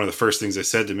 one of the first things they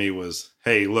said to me was,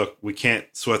 "Hey, look, we can't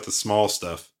sweat the small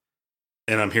stuff.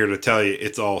 And I'm here to tell you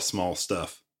it's all small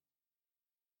stuff."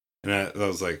 And that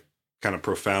was like kind of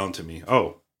profound to me.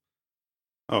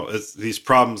 These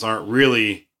problems aren't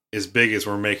really as big as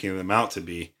we're making them out to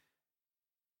be.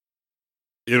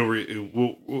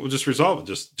 We'll just resolve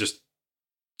it.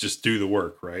 Just do the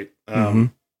work, right? Mm-hmm.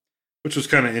 Which was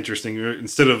kind of interesting.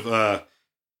 Instead of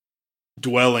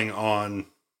dwelling on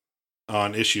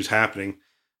issues happening,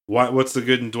 what's the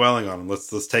good in dwelling on them?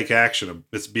 Let's take action.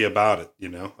 Let's be about it.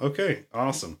 Okay,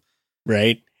 awesome,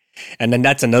 Right. And then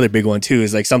that's another big one too,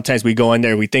 is like sometimes we go in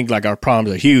there, we think like our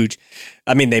problems are huge.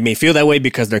 I mean, they may feel that way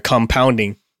because they're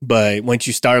compounding, but once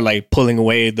you start like pulling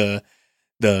away the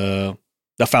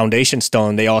foundation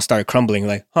stone, they all start crumbling.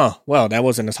 Like, well, that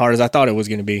wasn't as hard as I thought it was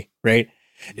going to be. Right.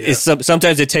 Yeah.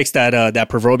 Sometimes it takes that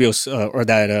proverbial or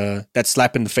that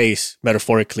slap in the face,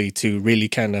 metaphorically, to really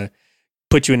kind of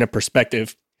put you in a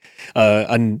perspective.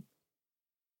 And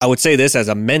I would say this as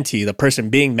a mentee, the person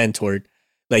being mentored,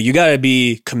 like you got to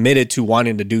be committed to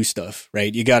wanting to do stuff,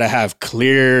 right? You got to have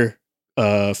clear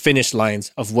finish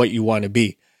lines of what you want to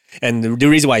be. And the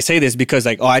reason why I say this is because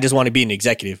like, oh, I just want to be an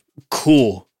executive.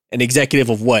 Cool. An executive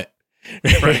of what?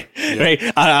 Right. Yeah.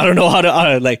 Right. I don't know how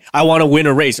to, like, I want to win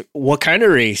a race. What kind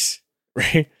of race?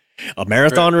 Right. A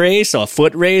marathon race, a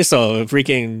foot race, a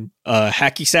freaking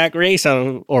hacky sack race,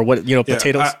 or what,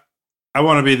 potatoes. I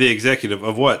want to be the executive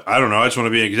of what? I don't know. I just want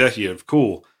to be an executive.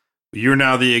 Cool. You're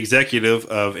now the executive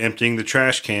of emptying the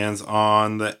trash cans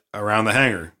around the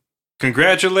hangar.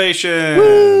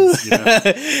 Congratulations!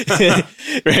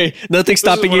 Right. Nothing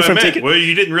stopping you from taking. Well,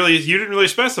 you didn't really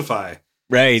specify.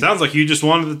 Right. Sounds like you just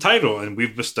wanted the title, and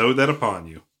we've bestowed that upon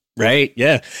you. Right.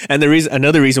 Yeah. And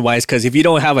another reason why is because if you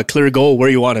don't have a clear goal where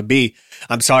you want to be,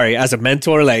 I'm sorry, as a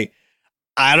mentor, like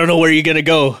I don't know where you're gonna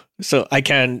go. So I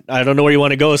don't know where you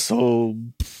want to go. So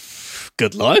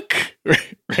good luck.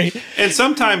 Right. And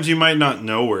sometimes you might not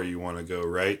know where you want to go,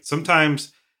 right?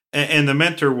 Sometimes, and the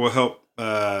mentor will help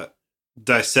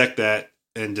dissect that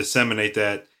and disseminate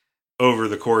that over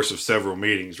the course of several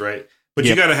meetings, right? But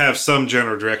you got to have some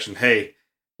general direction. Hey,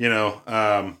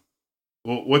 well,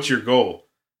 what's your goal?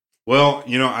 Well,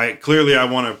 I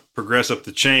want to progress up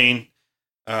the chain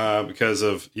because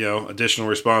of additional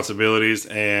responsibilities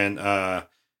and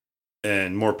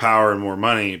more power and more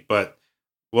money. But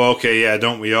well, okay, yeah,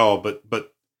 don't we all? But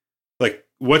like,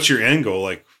 what's your end goal?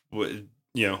 Like, do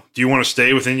you want to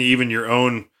stay within even your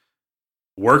own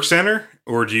work center,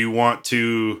 or do you want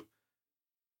to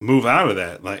move out of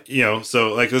that? Like,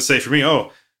 so like, let's say for me,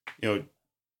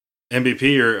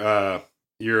 MVP, or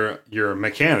you're a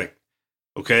mechanic.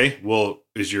 Okay, well,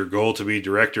 is your goal to be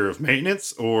director of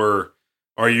maintenance, or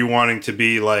are you wanting to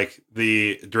be like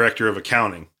the director of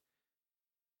accounting?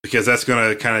 Because that's going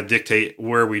to kind of dictate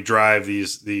where we drive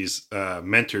these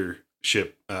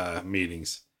mentorship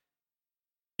meetings.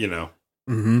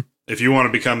 Mm-hmm. If you want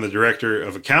to become the director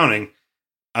of accounting,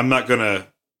 I'm not going to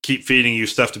keep feeding you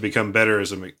stuff to become better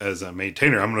as a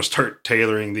maintainer. I'm going to start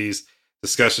tailoring these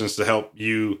discussions to help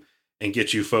you and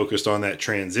get you focused on that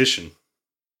transition.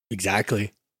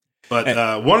 Exactly.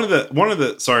 But one of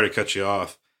the sorry to cut you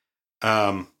off.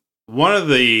 One of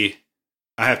the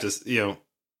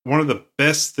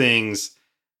best things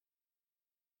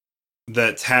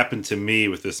that's happened to me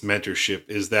with this mentorship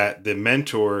is that the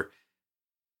mentor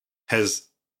has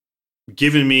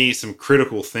given me some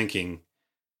critical thinking.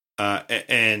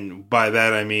 And by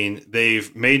that, I mean,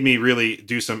 they've made me really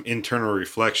do some internal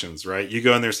reflections, right? You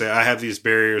go in there and say, I have these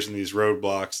barriers and these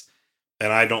roadblocks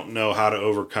and I don't know how to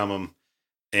overcome them.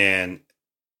 And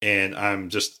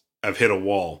I've hit a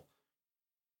wall.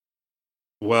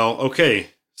 Well, okay.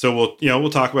 So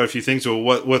we'll talk about a few things. Well,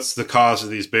 what's the cause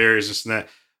of these barriers, this and that?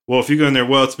 Well, if you go in there,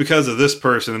 well, it's because of this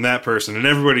person and that person and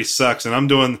everybody sucks and I'm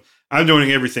doing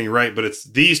everything right, but it's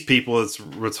these people that's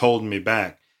what's holding me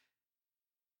back.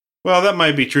 Well, that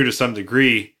might be true to some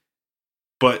degree,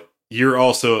 but you're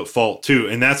also at fault too.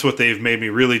 And that's what they've made me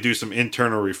really do some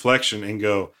internal reflection and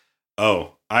go,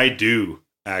 oh, I do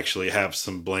actually have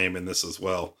some blame in this as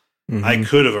well. Mm-hmm. I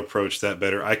could have approached that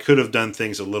better. I could have done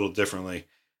things a little differently.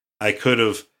 I could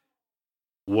have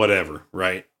whatever,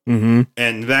 right? Mm-hmm.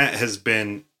 And that's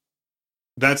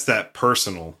that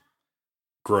personal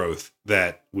growth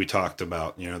that we talked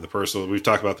about. We've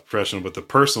talked about the professional, but the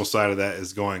personal side of that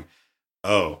is going,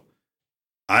 oh,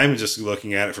 I'm just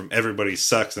looking at it from everybody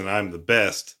sucks and I'm the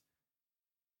best,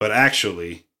 but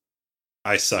actually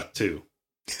I suck too.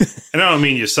 And I don't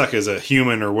mean you suck as a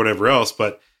human or whatever else,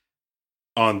 but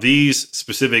on these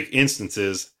specific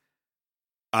instances,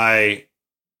 I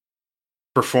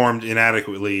performed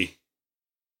inadequately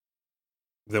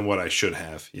than what I should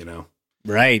have,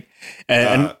 Right.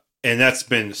 And that's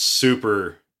been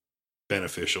super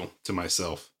beneficial to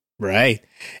myself. Right.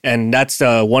 And that's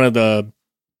one of the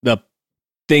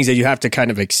things that you have to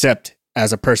kind of accept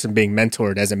as a person being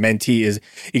mentored, as a mentee, is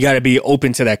you got to be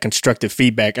open to that constructive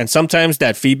feedback. And sometimes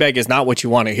that feedback is not what you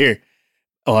want to hear,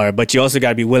 but you also got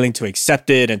to be willing to accept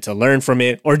it and to learn from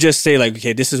it, or just say like,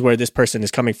 okay, this is where this person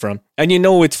is coming from. And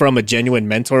it's from a genuine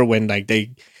mentor when like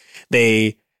they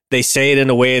say it in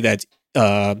a way that's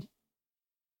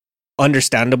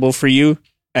understandable for you.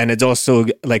 And it's also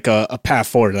like a path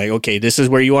forward. Like, okay, this is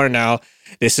where you are now.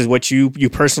 This is what you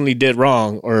personally did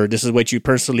wrong, or this is what you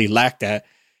personally lacked at.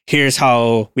 Here's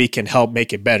how we can help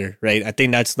make it better, right? I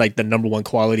think that's like the number one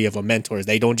quality of a mentor is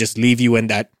they don't just leave you in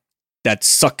that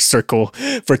suck circle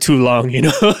for too long,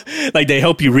 Like they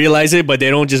help you realize it, but they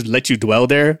don't just let you dwell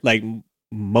there like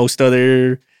most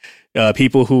other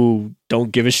people who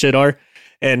don't give a shit are.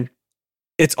 And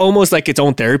it's almost like its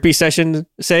own therapy session,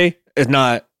 say. It's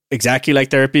not exactly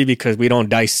like therapy because we don't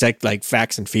dissect like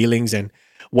facts and feelings and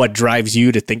what drives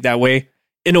you to think that way.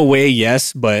 In a way,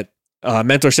 yes, but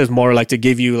mentorship is more like to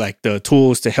give you like the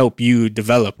tools to help you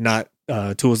develop, not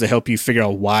tools to help you figure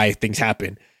out why things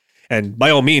happen. And by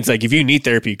all means, like if you need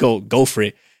therapy, go for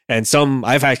it. And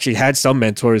I've actually had some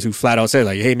mentors who flat out say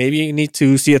like, hey, maybe you need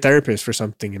to see a therapist for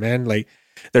something, man. Like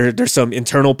there's some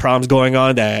internal problems going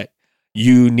on that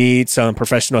you need some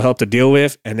professional help to deal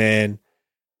with. And then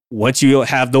once you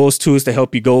have those tools to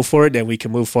help you go for it, then we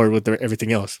can move forward with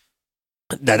everything else.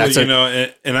 That's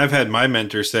and I've had my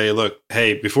mentor say, look,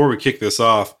 hey, before we kick this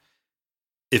off,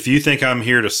 if you think I'm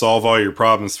here to solve all your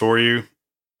problems for you,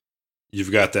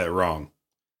 you've got that wrong.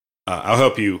 I'll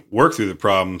help you work through the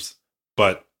problems,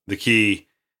 but the key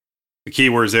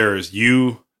words there is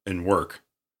you and work.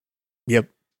 Yep.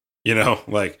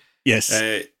 Like, yes.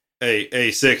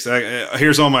 Hey, Six,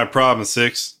 here's all my problems,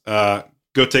 Six. Go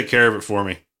take care of it for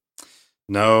me.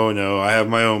 No, I have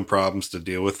my own problems to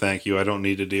deal with. Thank you. I don't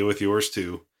need to deal with yours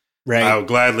too. Right. I'll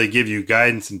gladly give you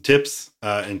guidance and tips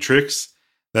and tricks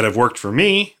that have worked for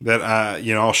me that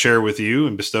I'll share with you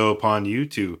and bestow upon you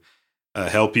to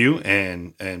help you.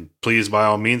 And please, by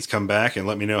all means, come back and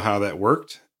let me know how that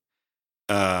worked.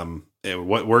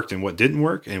 What worked and what didn't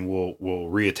work, and we'll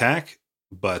reattack.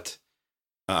 But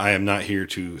I am not here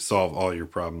to solve all your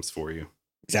problems for you.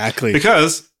 Exactly.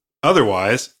 Because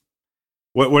otherwise,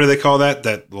 what do they call that?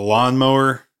 That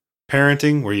lawnmower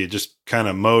parenting, where you just kind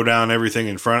of mow down everything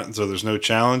in front, and so there's no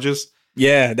challenges.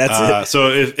 Yeah, that's it. So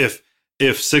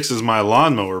if Six is my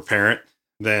lawnmower parent,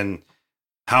 then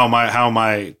how am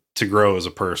I to grow as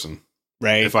a person?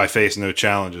 Right. If I face no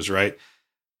challenges, right?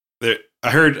 I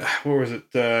heard, what was it?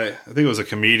 I think it was a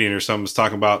comedian or something was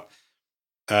talking about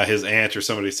his aunt, or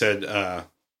somebody said,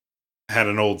 had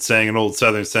an old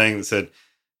Southern saying that said,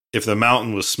 if the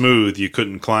mountain was smooth, you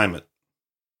couldn't climb it.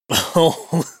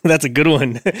 Oh, that's a good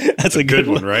one. That's a good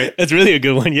one, right? That's really a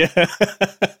good one. Yeah.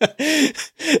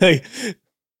 Like,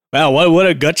 wow, what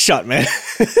a gut shot, man.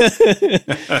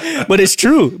 But it's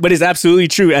true. But it's absolutely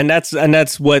true. And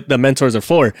that's what the mentors are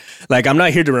for. Like, I'm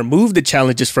not here to remove the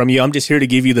challenges from you. I'm just here to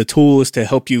give you the tools to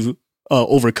help you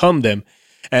overcome them.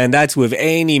 And that's with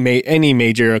any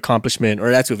major accomplishment, or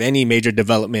that's with any major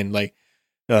development. Like,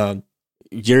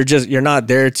 you're not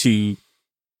there to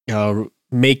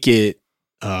make it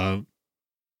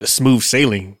smooth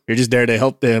sailing. You're just there to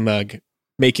help them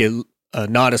make it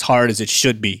not as hard as it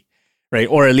should be, right?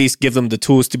 Or at least give them the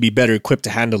tools to be better equipped to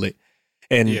handle it.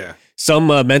 And some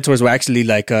mentors will actually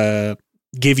like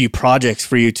give you projects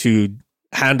for you to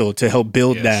handle to help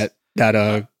build that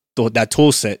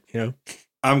tool set.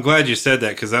 I'm glad you said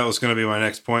that, because that was going to be my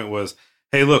next point was,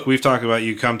 hey, look, we've talked about,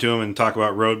 you come to them and talk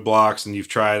about roadblocks, and you've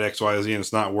tried X, Y, Z, and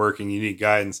it's not working. You need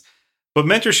guidance. But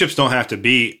mentorships don't have to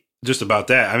be just about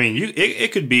that. I mean,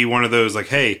 it could be one of those like,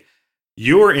 hey,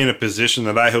 you're in a position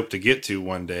that I hope to get to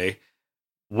one day.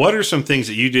 What are some things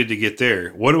that you did to get there?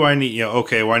 What do I need?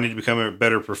 I need to become a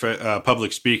better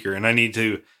public speaker, and I need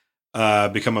to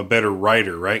become a better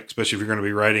writer, right? Especially if you're going to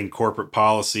be writing corporate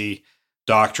policy,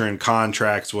 doctrine,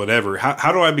 contracts, whatever.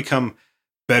 How do I become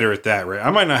better at that, right?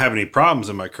 I might not have any problems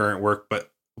in my current work,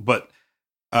 but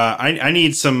I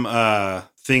need some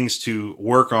things to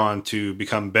work on to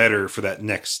become better for that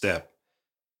next step.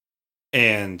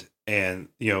 And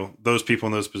those people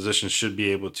in those positions should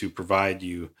be able to provide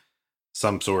you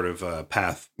some sort of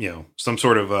path, some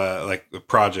sort of like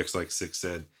projects, like Six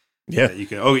said. Yeah. You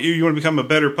can, you want to become a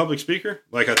better public speaker?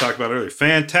 Like I talked about earlier.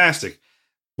 Fantastic.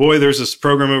 Boy, there's this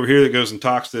program over here that goes and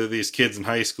talks to these kids in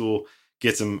high school,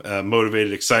 gets them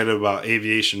motivated, excited about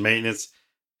aviation maintenance,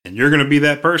 and you're going to be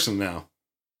that person now.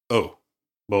 Oh,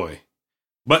 boy.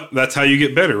 But that's how you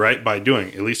get better, right? By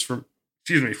doing, at least for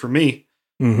me.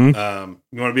 Mm-hmm.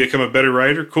 You want to become a better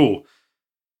writer? Cool.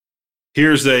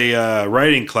 Here's a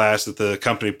writing class that the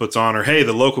company puts on, or hey,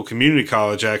 the local community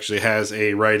college actually has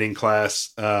a writing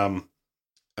class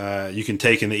you can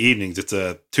take in the evenings. It's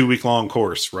a 2-week-long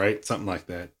course, right? Something like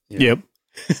that. Yep.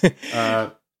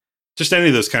 Just any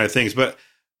of those kind of things. But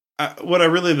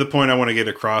the point I want to get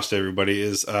across to everybody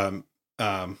is,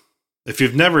 if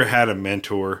you've never had a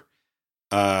mentor,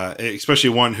 especially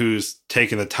one who's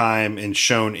taken the time and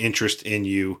shown interest in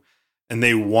you, and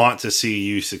they want to see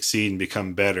you succeed and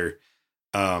become better,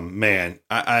 man,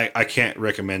 I can't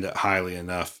recommend it highly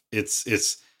enough.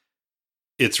 It's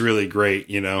really great,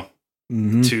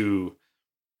 mm-hmm. to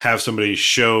have somebody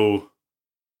show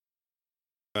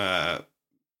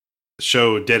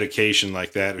dedication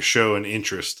like that, or show an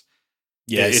interest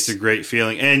Yes. It's a great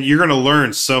feeling. And you're going to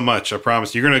learn so much, I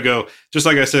promise. You're going to go, just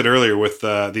like I said earlier, with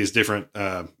these different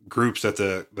groups that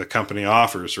the company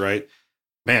offers, right?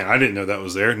 Man, I didn't know that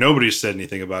was there. Nobody said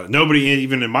anything about it. Nobody,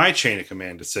 even in my chain of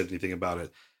command, has said anything about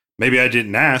it. Maybe I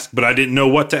didn't ask, but I didn't know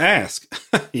what to ask.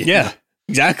 Yeah,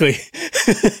 exactly.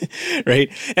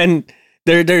 Right. And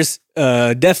there's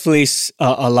definitely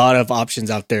a lot of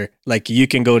options out there. Like you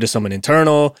can go to someone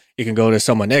internal, you can go to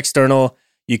someone external,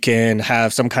 you can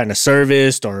have some kind of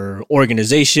service or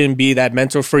organization be that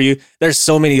mentor for you. There's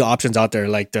so many options out there.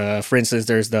 Like for instance,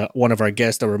 there's one of our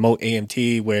guests, the remote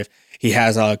AMT, where he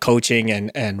has coaching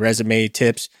and resume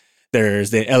tips. There's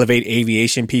the Elevate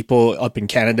Aviation people up in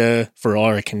Canada for all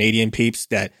our Canadian peeps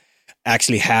that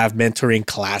actually have mentoring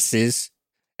classes,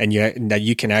 and that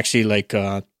you can actually like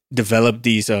develop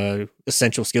these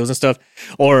essential skills and stuff.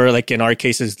 Or like in our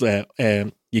cases,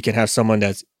 you can have someone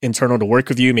that's internal to work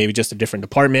with you, maybe just a different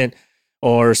department,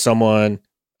 or someone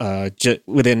just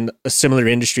within a similar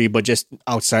industry, but just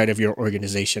outside of your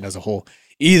organization as a whole.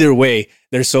 Either way,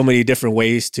 there's so many different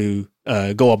ways to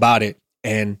go about it,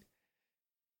 and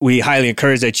we highly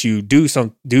encourage that you do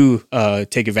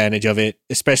take advantage of it,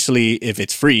 especially if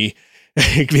it's free,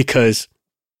 because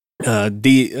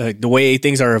the way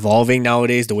things are evolving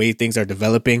nowadays, the way things are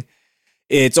developing,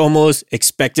 it's almost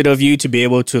expected of you to be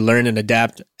able to learn and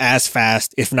adapt as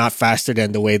fast, if not faster,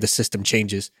 than the way the system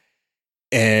changes.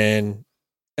 And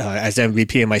as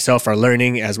MVP and myself are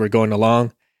learning as we're going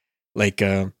along, like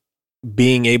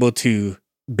being able to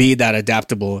be that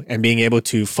adaptable and being able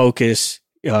to focus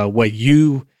what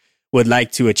you would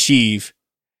like to achieve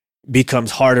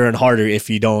becomes harder and harder if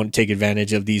you don't take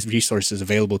advantage of these resources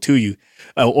available to you,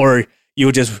 or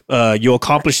you'll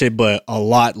accomplish it, but a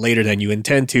lot later than you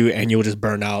intend to, and you'll just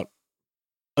burn out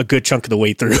a good chunk of the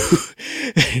way through.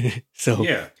 So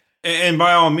yeah, and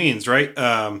by all means, right?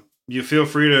 You feel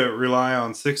free to rely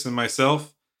on Six and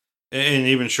myself, and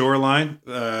even Shoreline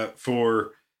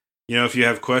for, if you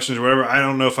have questions or whatever. I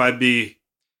don't know if I'd be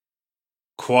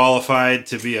qualified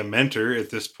to be a mentor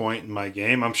at this point in my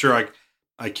game. I'm sure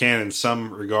I can in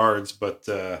some regards, but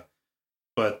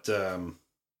I'm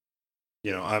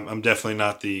definitely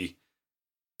not the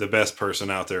best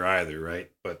person out there either, right?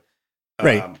 But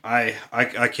right.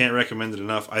 I can't recommend it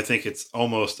enough. I think it's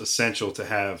almost essential to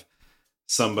have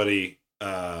somebody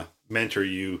mentor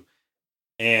you,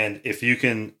 and if you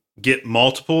can get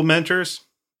multiple mentors,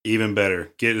 even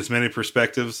better. Get as many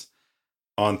perspectives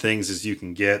on things as you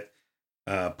can get.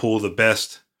 Pull the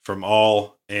best from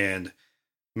all and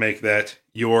make that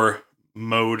your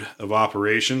mode of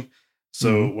operation.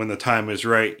 So when the time is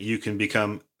right, you can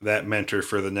become that mentor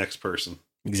for the next person.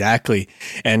 Exactly.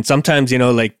 And sometimes,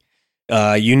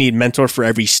 you need mentor for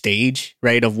every stage,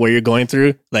 right, of where you're going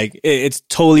through. Like it's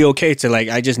totally okay to like,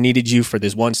 I just needed you for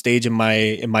this one stage in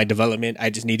my development. I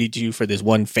just needed you for this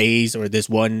one phase or this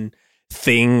one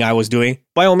thing I was doing.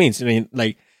 By all means, I mean,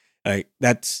 like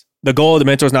that's the goal of the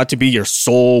mentor, is not to be your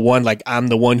sole one. Like I'm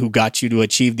the one who got you to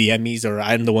achieve the Emmys, or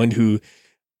I'm the one who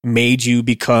made you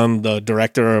become the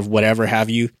director of whatever have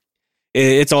you.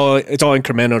 It's all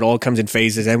incremental. It all comes in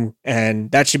phases,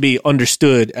 and that should be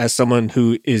understood as someone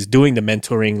who is doing the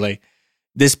mentoring. Like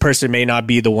this person may not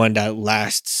be the one that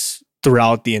lasts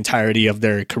throughout the entirety of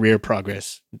their career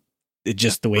progress. It's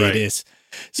just the way it is.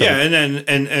 So, yeah,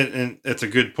 and that's a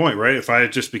good point, right? If I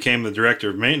just became the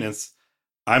director of maintenance,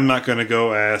 I'm not going to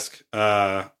go ask.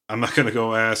 I'm not going to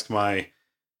go ask my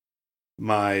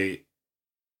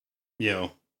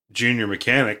junior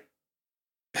mechanic,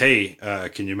 hey,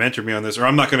 can you mentor me on this? Or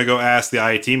I'm not going to go ask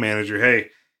the IT manager, hey,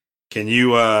 can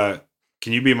you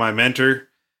be my mentor?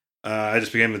 I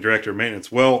just became the director of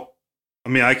maintenance. Well, I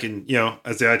mean, I can,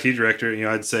 as the IT director,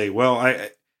 I'd say, well,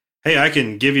 I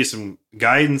can give you some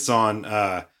guidance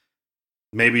on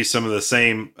maybe some of the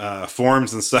same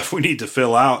forms and stuff we need to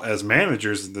fill out as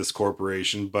managers in this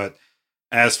corporation. But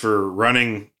as for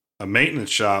running a maintenance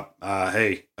shop,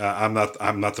 I'm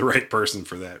not the right person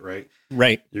for that, right?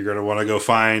 Right. You're going to want to go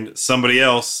find somebody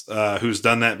else who's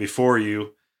done that before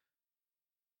you,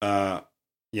 and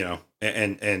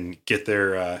get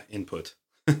their input.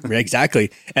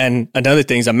 Exactly. And another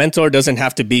thing is, a mentor doesn't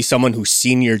have to be someone who's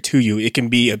senior to you. It can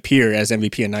be a peer, as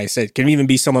MVP and I said. It can even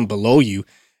be someone below you,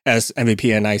 as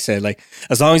MVP and I said. Like,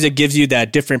 as long as it gives you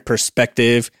that different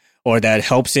perspective or that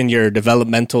helps in your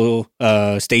developmental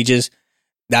stages,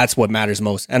 that's what matters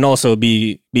most. And also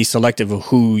be selective of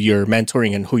who you're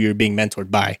mentoring and who you're being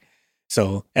mentored by.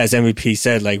 So as MVP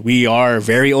said, like, we are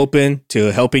very open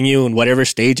to helping you in whatever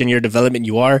stage in your development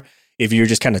you are. If you're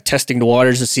just kind of testing the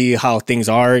waters to see how things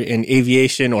are in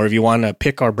aviation, or if you want to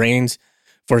pick our brains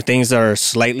for things that are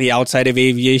slightly outside of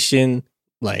aviation,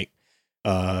 like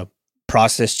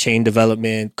process, chain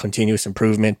development, continuous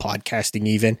improvement, podcasting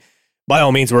even, by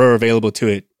all means, we're available to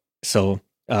it. So,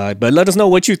 but let us know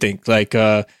what you think. Like,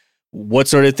 what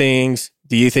sort of things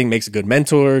do you think makes a good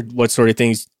mentor? What sort of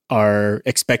things are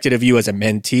expected of you as a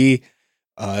mentee?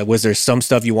 Was there some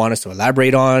stuff you want us to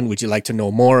elaborate on? Would you like to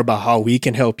know more about how we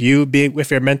can help you with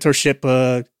your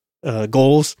mentorship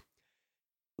goals?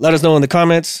 Let us know in the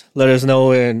comments. Let us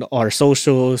know in our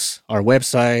socials, our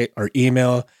website, our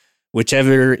email,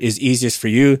 whichever is easiest for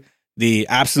you. The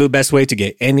absolute best way to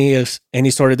get any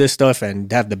sort of this stuff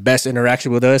and have the best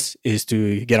interaction with us is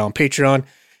to get on Patreon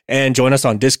and join us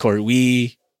on Discord.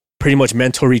 We pretty much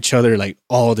mentor each other like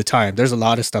all the time. There's a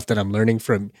lot of stuff that I'm learning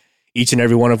from each and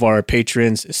every one of our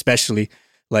patrons, especially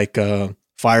like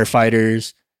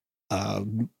firefighters,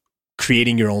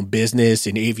 creating your own business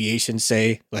in aviation,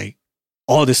 say, like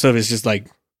all this stuff is just like,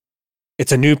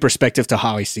 it's a new perspective to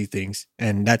how I see things.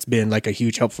 And that's been like a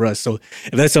huge help for us. So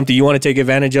if that's something you want to take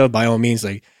advantage of, by all means,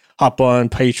 like hop on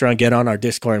Patreon, get on our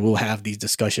Discord, and we'll have these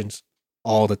discussions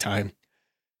all the time.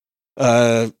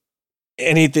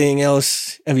 Anything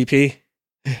else, MVP,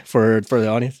 for the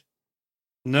audience?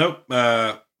 Nope.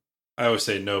 I always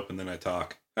say nope, and then I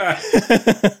talk.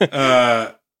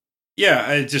 Yeah,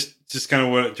 I just kind of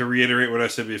want to reiterate what I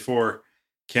said before.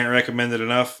 Can't recommend it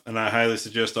enough, and I highly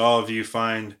suggest all of you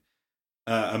find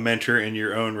a mentor in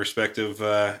your own respective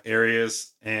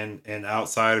areas and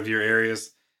outside of your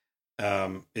areas.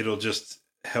 It'll just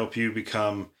help you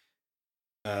become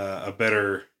a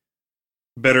better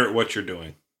at what you're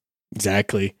doing.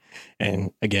 Exactly.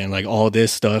 And again, like all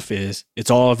this stuff it's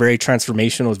all very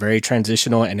transformational, it's very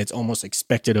transitional, and it's almost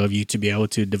expected of you to be able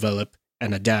to develop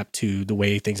and adapt to the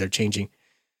way things are changing.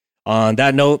 On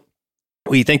that note,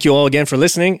 we thank you all again for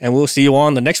listening, and we'll see you all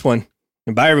on the next one.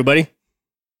 And bye, everybody.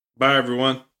 Bye,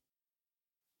 everyone.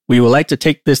 We would like to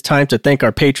take this time to thank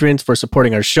our patrons for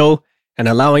supporting our show and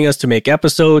allowing us to make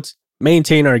episodes,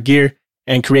 maintain our gear,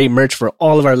 and create merch for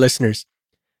all of our listeners.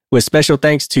 With special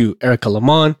thanks to Erica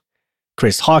Lamont,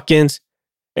 Chris Hawkins,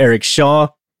 Eric Shaw,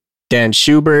 Dan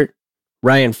Schubert,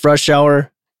 Ryan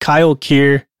Frushauer, Kyle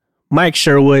Keir, Mike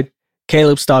Sherwood,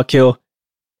 Caleb Stockhill,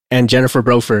 and Jennifer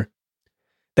Brofer.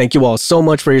 Thank you all so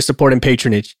much for your support and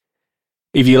patronage.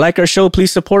 If you like our show,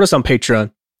 please support us on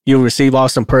Patreon. You'll receive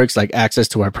awesome perks like access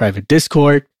to our private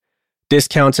Discord,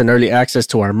 discounts and early access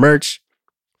to our merch,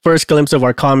 first glimpse of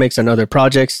our comics and other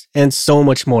projects, and so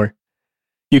much more.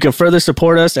 You can further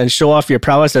support us and show off your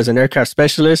prowess as an aircraft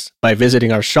specialist by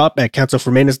visiting our shop at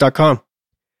cancelformaintenance.com.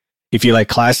 If you like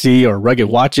classy or rugged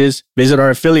watches, visit our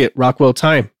affiliate Rockwell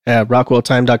Time at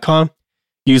rockwelltime.com.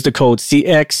 Use the code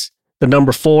CX, the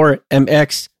number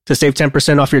 4MX to save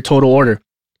 10% off your total order.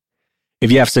 If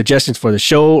you have suggestions for the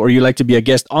show or you'd like to be a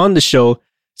guest on the show,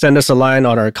 send us a line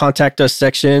on our contact us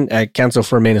section at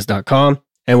cancelformaintenance.com,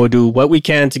 and we'll do what we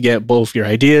can to get both your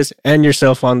ideas and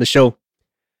yourself on the show.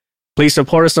 Please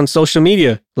support us on social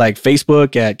media like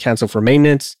Facebook at Cancel for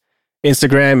Maintenance,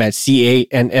 Instagram at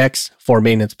CANX for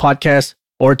Maintenance Podcast,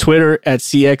 or Twitter at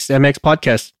CXMX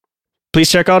Podcast. Please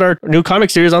check out our new comic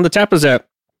series on the Tapas app.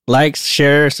 Like,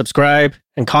 share, subscribe,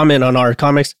 and comment on our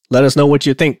comics. Let us know what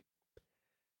you think.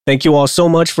 Thank you all so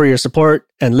much for your support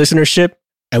and listenership,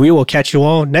 and we will catch you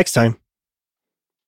all next time.